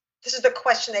this is the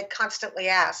question they constantly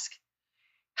ask: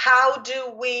 how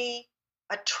do we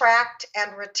attract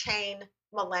and retain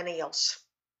millennials?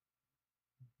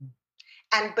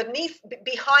 And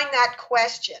behind that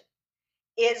question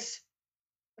is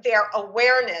their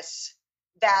awareness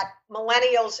that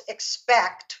millennials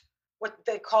expect what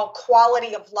they call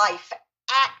quality of life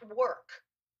at work.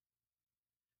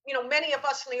 Many of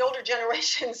us in the older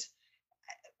generations,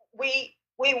 we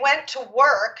went to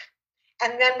work,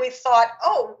 and then we thought,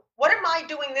 oh, what am I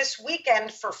doing this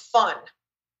weekend for fun?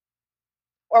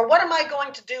 Or what am I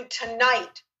going to do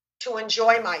tonight to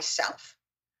enjoy myself?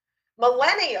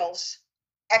 Millennials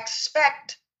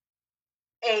expect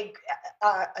a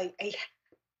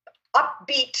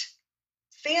upbeat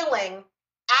feeling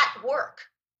at work,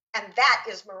 and that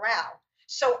is morale.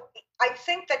 So I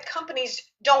think that companies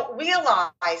don't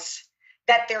realize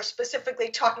that they're specifically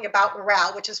talking about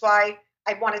morale, which is why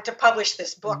I wanted to publish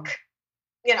this book.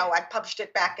 I published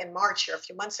it back in March here a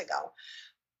few months ago.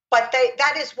 But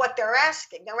that is what they're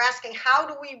asking. They're asking, how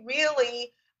do we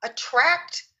really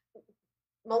attract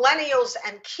millennials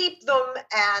and keep them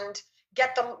and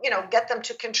get them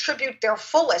to contribute their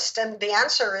fullest? And the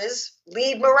answer is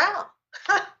lead morale.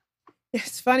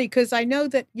 It's funny because I know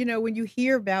that, when you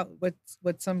hear about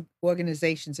what some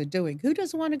organizations are doing, who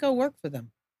doesn't want to go work for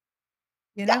them?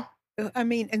 Yeah. I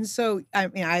mean, and so,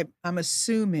 I'm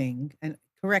assuming, and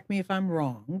correct me if I'm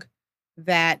wrong,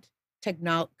 that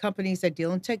companies that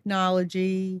deal in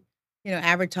technology,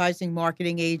 advertising,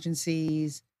 marketing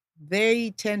agencies,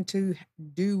 they tend to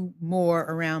do more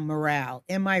around morale.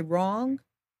 Am I wrong?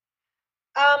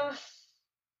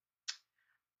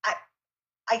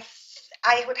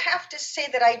 I would have to say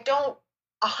that I don't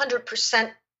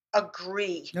 100%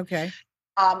 agree. Okay.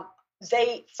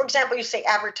 For example, you say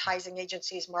advertising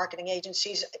agencies, marketing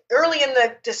agencies. Early in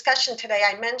the discussion today,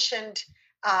 I mentioned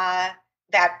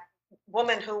that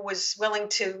woman who was willing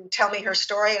to tell me her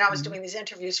story, and I was doing these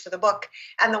interviews for the book,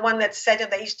 and the one that said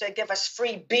that they used to give us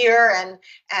free beer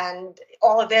and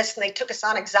all of this, and they took us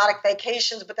on exotic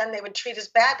vacations, but then they would treat us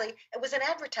badly. It was an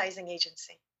advertising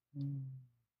agency.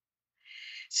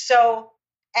 So,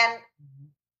 and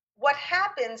what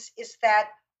happens is that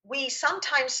we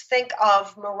sometimes think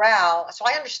of morale. So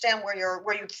I understand where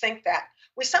you think that.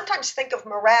 We sometimes think of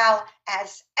morale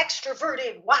as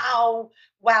extroverted, wow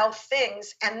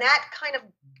things, and that kind of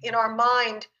in our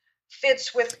mind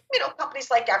fits with companies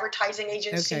like advertising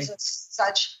agencies and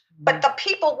such. But the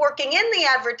people working in the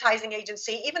advertising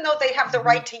agency, even though they have the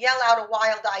right to yell out a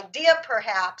wild idea,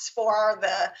 perhaps for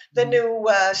the new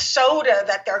soda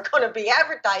that they're going to be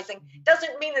advertising,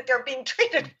 doesn't mean that they're being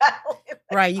treated well.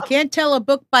 Right. You can't tell a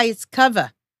book by its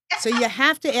cover. So you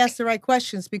have to ask the right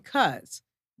questions, because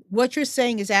what you're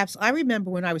saying is absolutely. I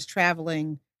remember when I was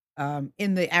traveling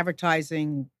in the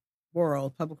advertising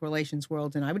world, public relations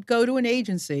world, and I would go to an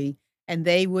agency and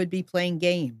they would be playing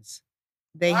games.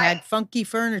 They had funky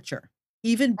furniture,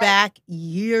 even back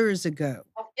years ago.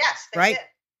 Oh, yes, they right?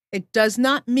 did. It does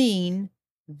not mean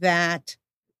that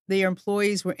their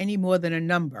employees were any more than a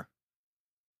number.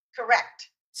 Correct.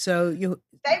 So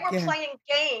they were playing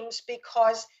games,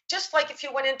 because just like if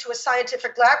you went into a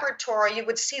scientific laboratory, you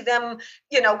would see them,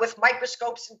 with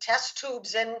microscopes and test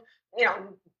tubes and,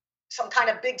 some kind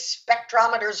of big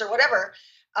spectrometers or whatever.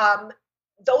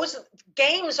 Those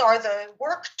games are the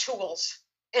work tools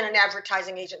in an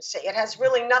advertising agency. It has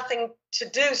really nothing to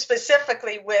do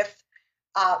specifically with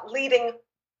leading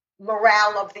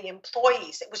morale of the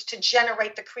employees. It was to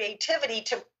generate the creativity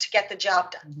to get the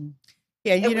job done.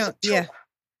 Yeah,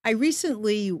 I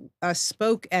recently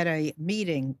spoke at a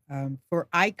meeting for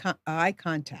Eye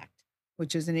Contact,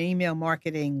 which is an email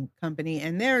marketing company,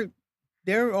 and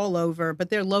they're all over, but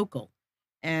they're local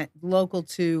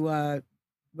to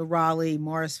the Raleigh,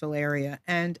 Morrisville area,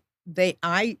 and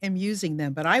I am using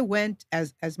them. But I went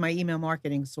as my email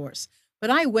marketing source. But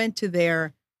I went to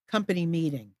their company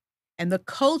meeting, and the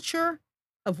culture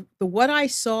of what I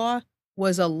saw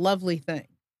was a lovely thing.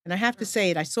 And I have to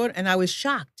say it, I saw it, and I was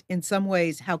shocked in some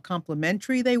ways how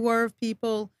complimentary they were of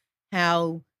people,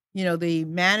 how, the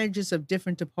managers of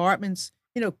different departments,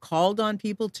 called on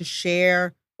people to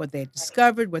share what they had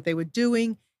discovered, what they were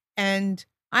doing. And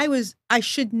I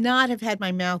should not have had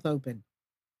my mouth open.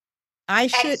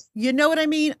 You know what I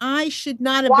mean? I should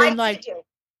not have been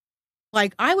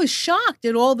like, I was shocked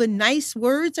at all the nice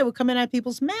words that were coming out of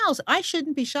people's mouths. I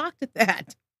shouldn't be shocked at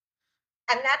that.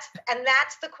 And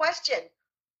that's the question.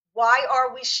 Why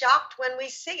are we shocked when we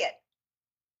see it?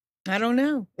 I don't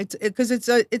know. It's because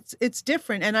it's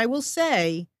different. And I will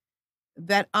say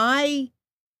that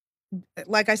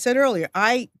like I said earlier,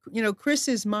 Chris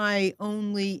is my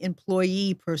only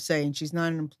employee per se, and she's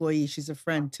not an employee. She's a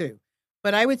friend too.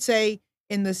 But I would say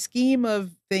in the scheme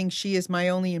of things, she is my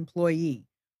only employee.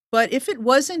 But if it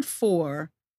wasn't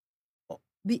for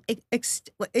we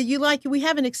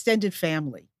have an extended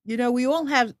family, we all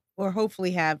have, or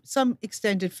hopefully have, some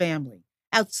extended family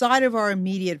outside of our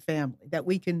immediate family that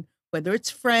we can, whether it's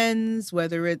friends,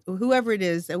 whether it's whoever it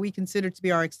is that we consider to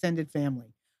be our extended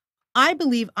family. I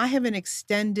believe I have an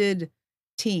extended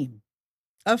team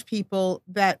of people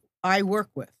that I work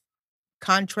with,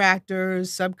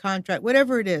 contractors, subcontract,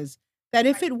 whatever it is, that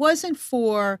if it wasn't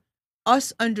for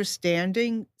us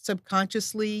understanding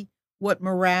subconsciously what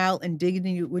morale and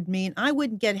dignity would mean, I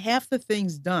wouldn't get half the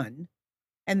things done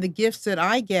and the gifts that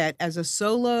I get as a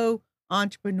solo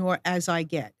entrepreneur as I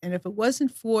get. And if it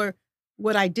wasn't for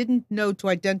what I didn't know to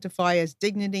identify as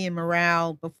dignity and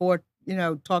morale before,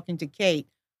 talking to Kate,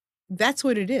 that's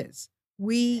what it is.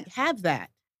 We have that,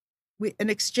 an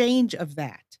exchange of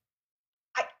that.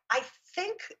 I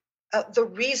think the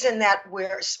reason that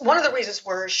one of the reasons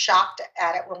we're shocked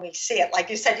at it when we see it, like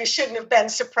you said, you shouldn't have been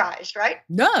surprised, right?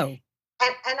 No.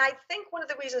 And I think one of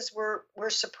the reasons we're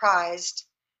surprised,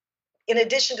 in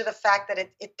addition to the fact that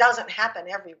it doesn't happen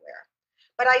everywhere,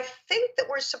 but I think that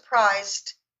we're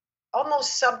surprised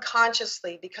almost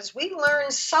subconsciously because we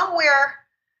learn somewhere,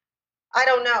 I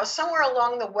don't know, somewhere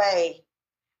along the way,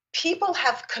 people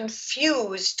have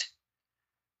confused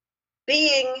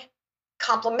being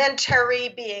complimentary,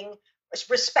 being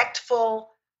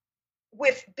respectful,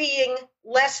 with being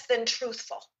less than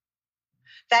truthful.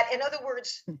 That, in other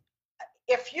words,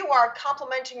 if you are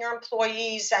complimenting your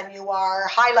employees and you are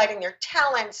highlighting their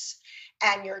talents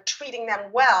and you're treating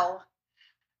them well,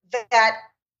 that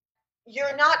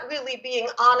you're not really being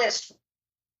honest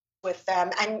with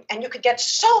them, and you could get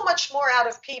so much more out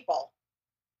of people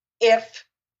if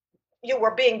you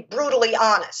were being brutally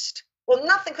honest. Well,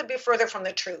 nothing could be further from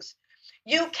the truth.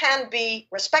 You can be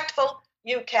respectful,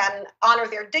 you can honor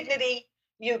their dignity,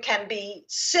 you can be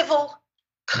civil,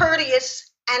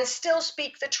 courteous, and still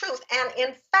speak the truth. And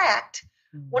in fact,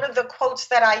 one of the quotes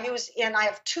that I use I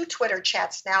have two Twitter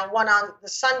chats now, one on the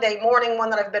Sunday morning, one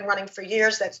that I've been running for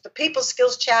years. That's the People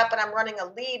Skills chat, but I'm running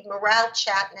a lead morale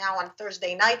chat now on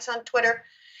Thursday nights on Twitter.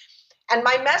 And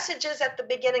my message is at the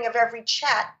beginning of every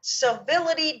chat: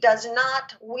 civility does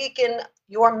not weaken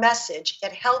your message.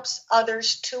 It helps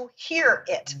others to hear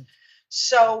it.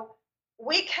 So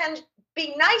we can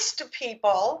be nice to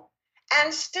people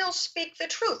and still speak the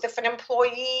truth. If an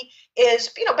employee is,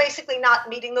 basically not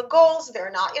meeting the goals,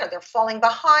 they're not, they're falling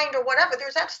behind or whatever,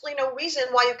 there's absolutely no reason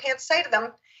why you can't say to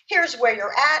them, here's where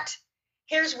you're at.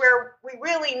 Here's where we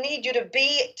really need you to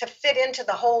be to fit into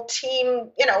the whole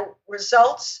team,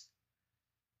 results.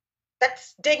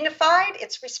 That's dignified,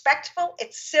 it's respectful,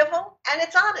 it's civil, and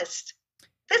it's honest.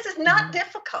 This is not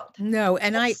difficult. No,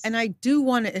 and I do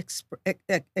want to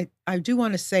I do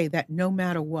want to say that no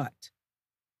matter what,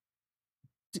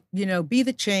 be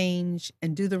the change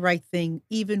and do the right thing,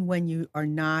 even when you are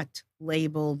not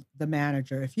labeled the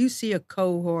manager. If you see a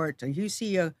cohort or you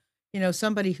see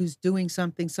somebody who's doing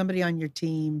something, somebody on your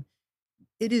team,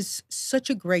 it is such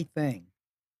a great thing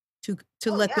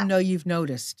to let them know you've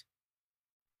noticed.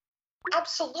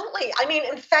 Absolutely. I mean,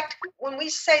 in fact, when we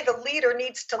say the leader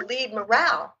needs to lead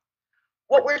morale,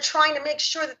 what we're trying to make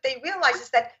sure that they realize is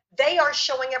that they are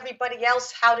showing everybody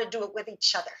else how to do it with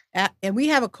each other. And we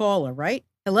have a caller, right?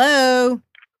 Hello.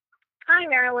 Hi,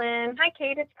 Marilyn. Hi,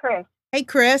 Kate. It's Chris. Hey,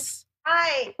 Chris.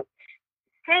 Hi.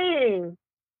 Hey.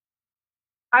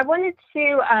 I wanted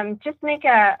to just make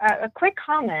a quick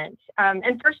comment.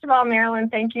 And first of all, Marilyn,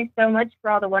 thank you so much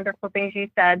for all the wonderful things you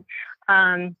said.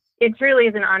 It really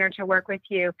is an honor to work with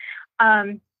you.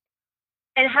 And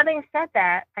having said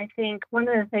that, I think one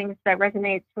of the things that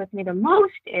resonates with me the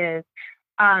most is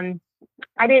I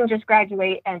didn't just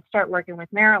graduate and start working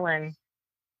with Marilyn.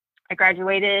 I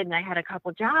graduated and I had a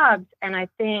couple jobs. And I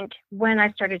think when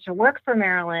I started to work for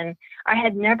Marilyn, I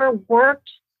had never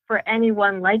worked for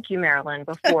anyone like you, Marilyn,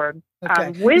 before.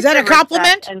 Okay. Is that a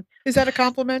compliment? Is that a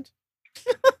compliment?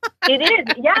 It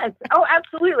is, yes. Oh,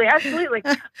 absolutely, absolutely.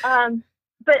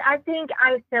 But I think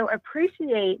I so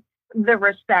appreciate the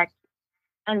respect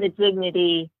and the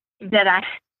dignity that I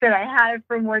had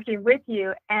from working with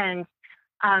you, and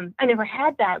I never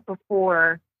had that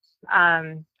before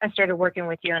I started working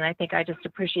with you, and I think I just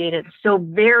appreciate it so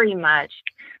very much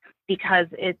because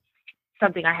it's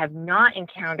something I have not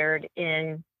encountered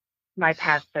in my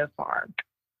past so far.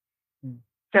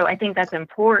 So I think that's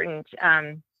important.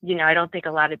 I don't think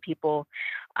a lot of people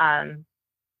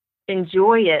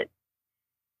enjoy it,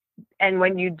 and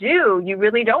when you do, you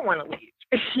really don't want to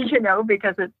leave,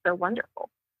 because it's so wonderful.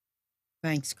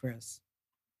 Thanks, Chris.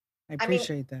 I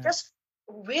appreciate that. Just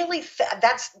really,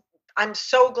 I'm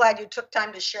so glad you took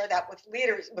time to share that with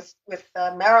leaders, with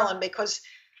Marilyn, because,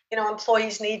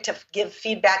 employees need to give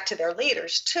feedback to their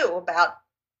leaders too about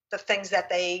the things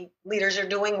that leaders are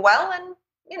doing well and,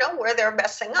 where they're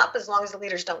messing up, as long as the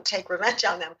leaders don't take revenge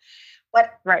on them.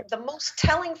 But the most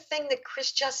telling thing that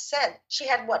Chris just said, she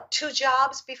had 2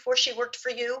 jobs before she worked for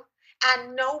you,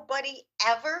 and nobody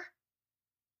ever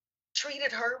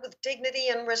treated her with dignity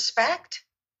and respect.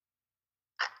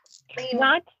 I mean,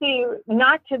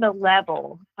 not to the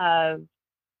level of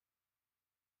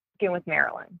working with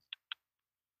Marilyn.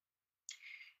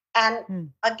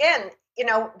 And again,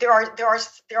 there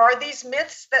are these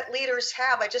myths that leaders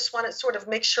have. I just want to sort of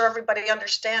make sure everybody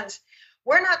understands.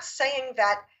 We're not saying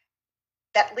that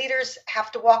leaders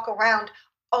have to walk around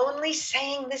only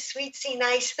saying the sweetsy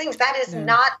nice things. That's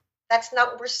not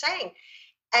what we're saying.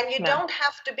 And you don't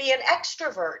have to be an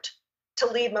extrovert to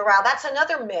lead morale. That's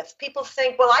another myth. People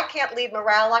think, well, I can't lead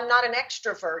morale. I'm not an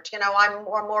extrovert. I'm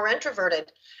more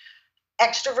introverted.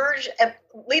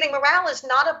 Leading morale is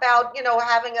not about,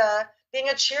 being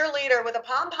a cheerleader with a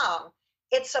pom-pom.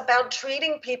 It's about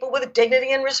treating people with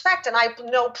dignity and respect. And I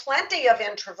know plenty of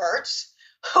introverts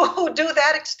who do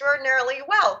that extraordinarily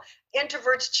well.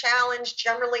 Introverts' challenge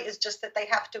generally is just that they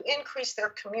have to increase their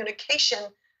communication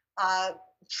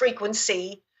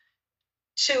frequency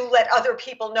to let other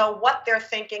people know what they're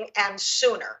thinking and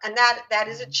sooner. And that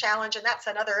is a challenge. And that's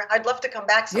another, I'd love to come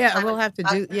back sometime. Yeah, we'll have to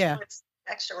do,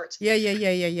 extroverts. Yeah.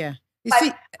 You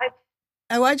see,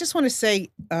 I just want to say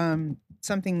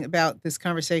something about this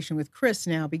conversation with Chris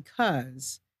now,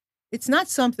 because it's not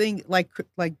something like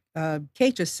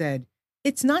Kate just said.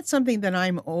 It's not something that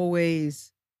I'm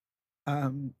always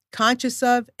conscious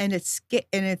of, and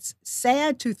it's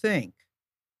sad to think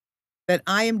that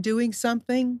I am doing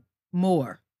something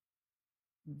more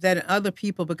than other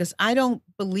people, because I don't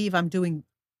believe I'm doing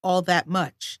all that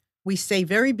much. We stay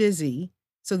very busy.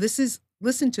 So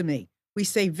listen to me. We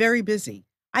stay very busy.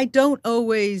 I don't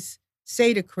always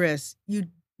say to Chris,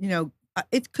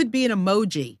 it could be an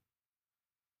emoji.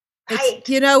 Right.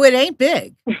 It ain't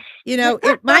big.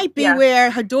 It might be Yeah.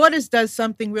 where her daughter's does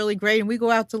something really great and we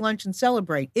go out to lunch and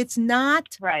celebrate. It's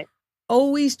not Right.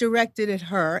 always directed at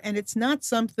her, and it's not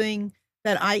something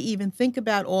that I even think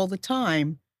about all the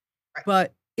time. Right.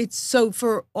 But it's so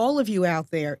for all of you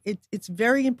out there, it's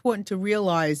very important to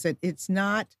realize that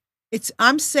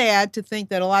I'm sad to think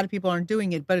that a lot of people aren't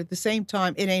doing it, but at the same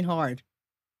time, it ain't hard.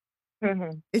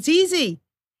 Mm-hmm. It's easy.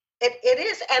 It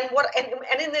is,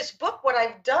 and in this book, what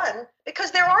I've done,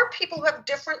 because there are people who have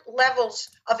different levels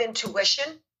of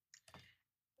intuition.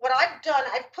 What I've done,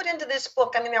 I've put into this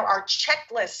book. I mean, there are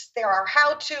checklists, there are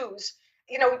how-tos.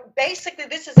 Basically,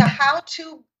 this is a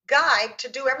how-to guide to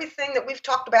do everything that we've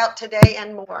talked about today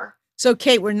and more. So,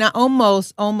 Kate, we're not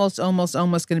almost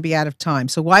going to be out of time.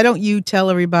 So, why don't you tell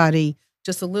everybody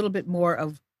just a little bit more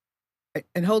of,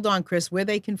 and hold on, Chris, where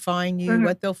they can find you,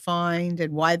 what they'll find,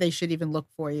 and why they should even look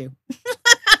for you.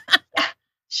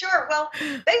 Sure. Well,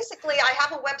 basically, I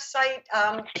have a website,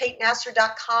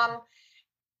 katenasser.com,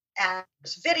 and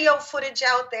there's video footage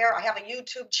out there. I have a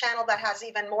YouTube channel that has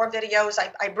even more videos.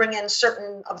 I bring in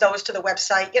certain of those to the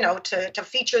website, to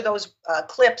feature those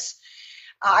clips.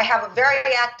 I have a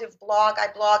very active blog. I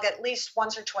blog at least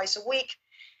once or twice a week.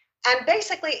 And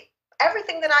basically,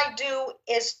 everything that I do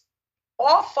is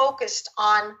all focused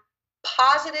on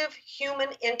positive human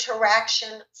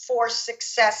interaction for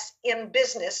success in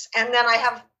business. And then I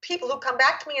have people who come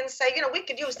back to me and say, we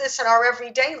could use this in our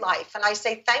everyday life. And I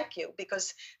say, thank you,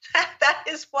 because that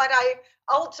is what I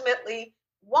ultimately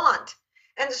want.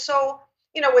 And so,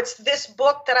 it's this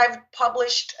book that I've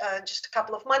published just a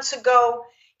couple of months ago.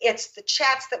 It's the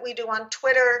chats that we do on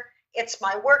Twitter. It's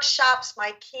my workshops,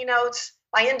 my keynotes,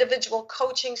 my individual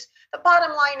coachings. The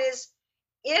bottom line is,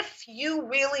 if you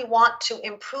really want to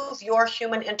improve your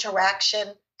human interaction,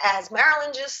 as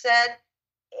Marilyn just said,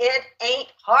 it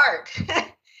ain't hard.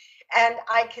 And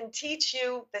I can teach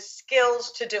you the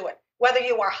skills to do it. Whether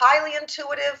you are highly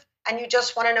intuitive and you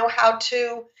just want to know how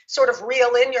to sort of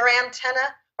reel in your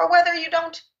antenna, or whether you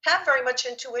don't have very much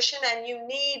intuition and you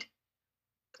need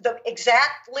the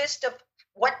exact list of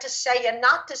what to say and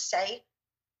not to say,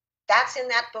 that's in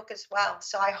that book as well.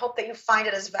 So I hope that you find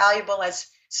it as valuable as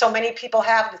so many people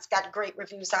have. It's got great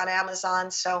reviews on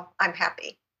Amazon, so I'm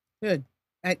happy. Good.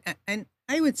 And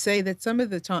I would say that some of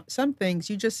the time, some things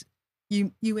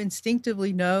you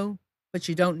instinctively know, but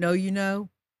you don't know.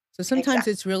 So sometimes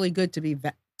Exactly. it's really good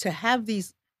to have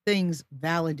these things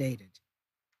validated.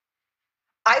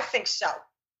 I think so.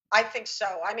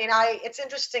 I mean, it's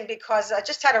interesting because I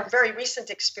just had a very recent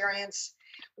experience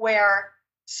where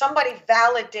somebody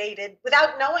validated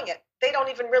without knowing it. They don't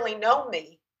even really know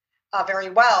me very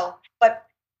well, but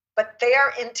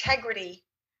their integrity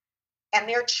and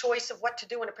their choice of what to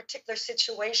do in a particular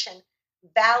situation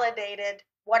validated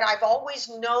what I've always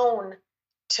known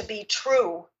to be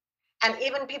true. And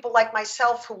even people like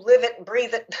myself who live it and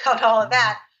breathe it and all of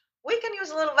that, we can use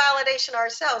a little validation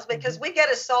ourselves, because we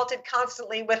get assaulted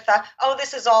constantly with,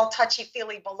 this is all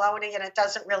touchy-feely baloney and it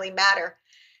doesn't really matter.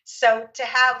 So to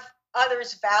have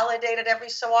others validated every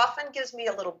so often gives me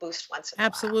a little boost once in a while.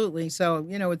 Absolutely. So,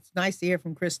 it's nice to hear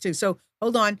from Chris too. So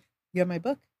hold on. You have my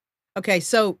book? Okay.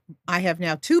 So I have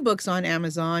now 2 books on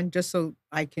Amazon, just so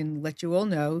I can let you all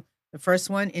know. The first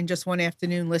one, In Just One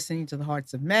Afternoon, Listening to the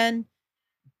Hearts of Men.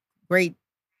 Great,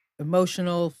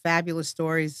 emotional, fabulous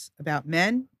stories about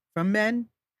men, from men.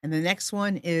 And the next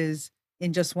one is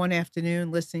In Just One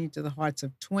Afternoon, Listening to the Hearts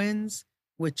of Twins,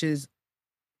 which is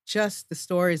just, the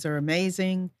stories are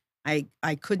amazing.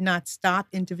 I could not stop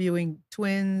interviewing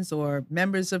twins or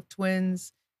members of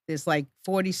twins. There's like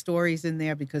 40 stories in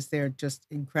there because they're just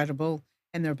incredible.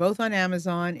 And they're both on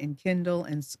Amazon in Kindle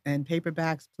and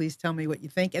paperbacks. Please tell me what you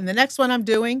think. And the next one I'm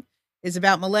doing is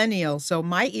about millennials. So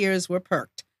my ears were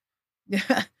perked.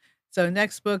 Yeah. So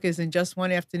next book is In Just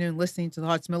One Afternoon, Listening to the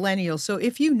Hearts of Millennials. So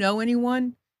if you know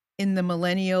anyone in the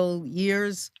millennial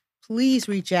years, please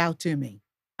reach out to me.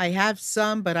 I have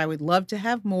some, but I would love to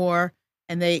have more.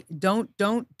 And they don't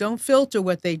filter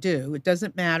what they do. It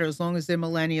doesn't matter. As long as they're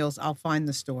millennials, I'll find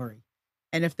the story.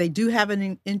 And if they do have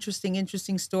an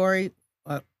interesting story,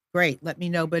 great, let me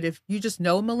know. But if you just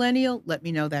know a millennial, let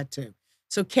me know that too.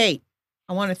 So Kate,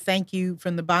 I want to thank you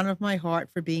from the bottom of my heart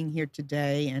for being here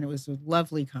today. And it was a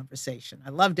lovely conversation.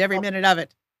 I loved every minute of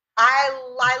it. I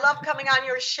love coming on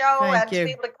your show. Thank you. To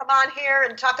be able to come on here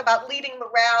and talk about leading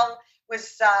morale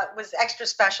was extra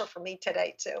special for me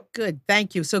today too. Good.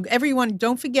 Thank you. So everyone,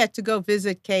 don't forget to go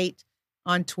visit Kate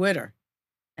on Twitter.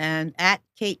 And at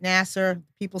Kate Nasser,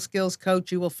 People Skills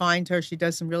Coach, you will find her. She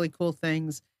does some really cool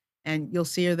things, and you'll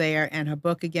see her there. And her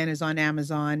book, again, is on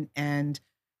Amazon. And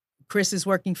Chris is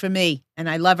working for me, and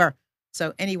I love her.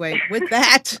 So anyway, with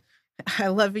that, I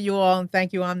love you all, and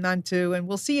thank you, I'm none too. And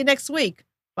we'll see you next week.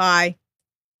 Bye.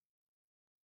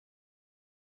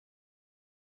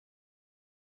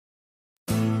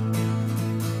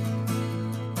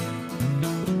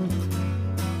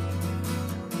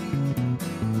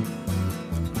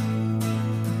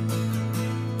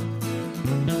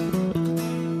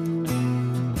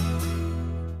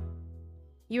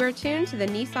 You are tuned to the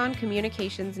Nissan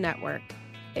Communications Network.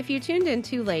 If you tuned in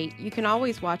too late, you can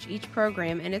always watch each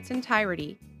program in its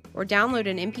entirety or download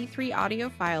an MP3 audio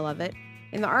file of it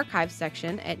in the archives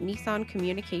section at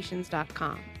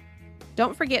nissancommunications.com.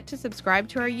 Don't forget to subscribe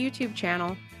to our YouTube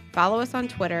channel, follow us on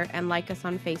Twitter, and like us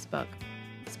on Facebook.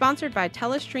 Sponsored by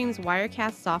Telestream's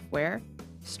Wirecast software,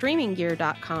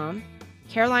 StreamingGear.com,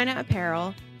 Carolina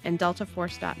Apparel, and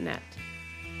DeltaForce.net.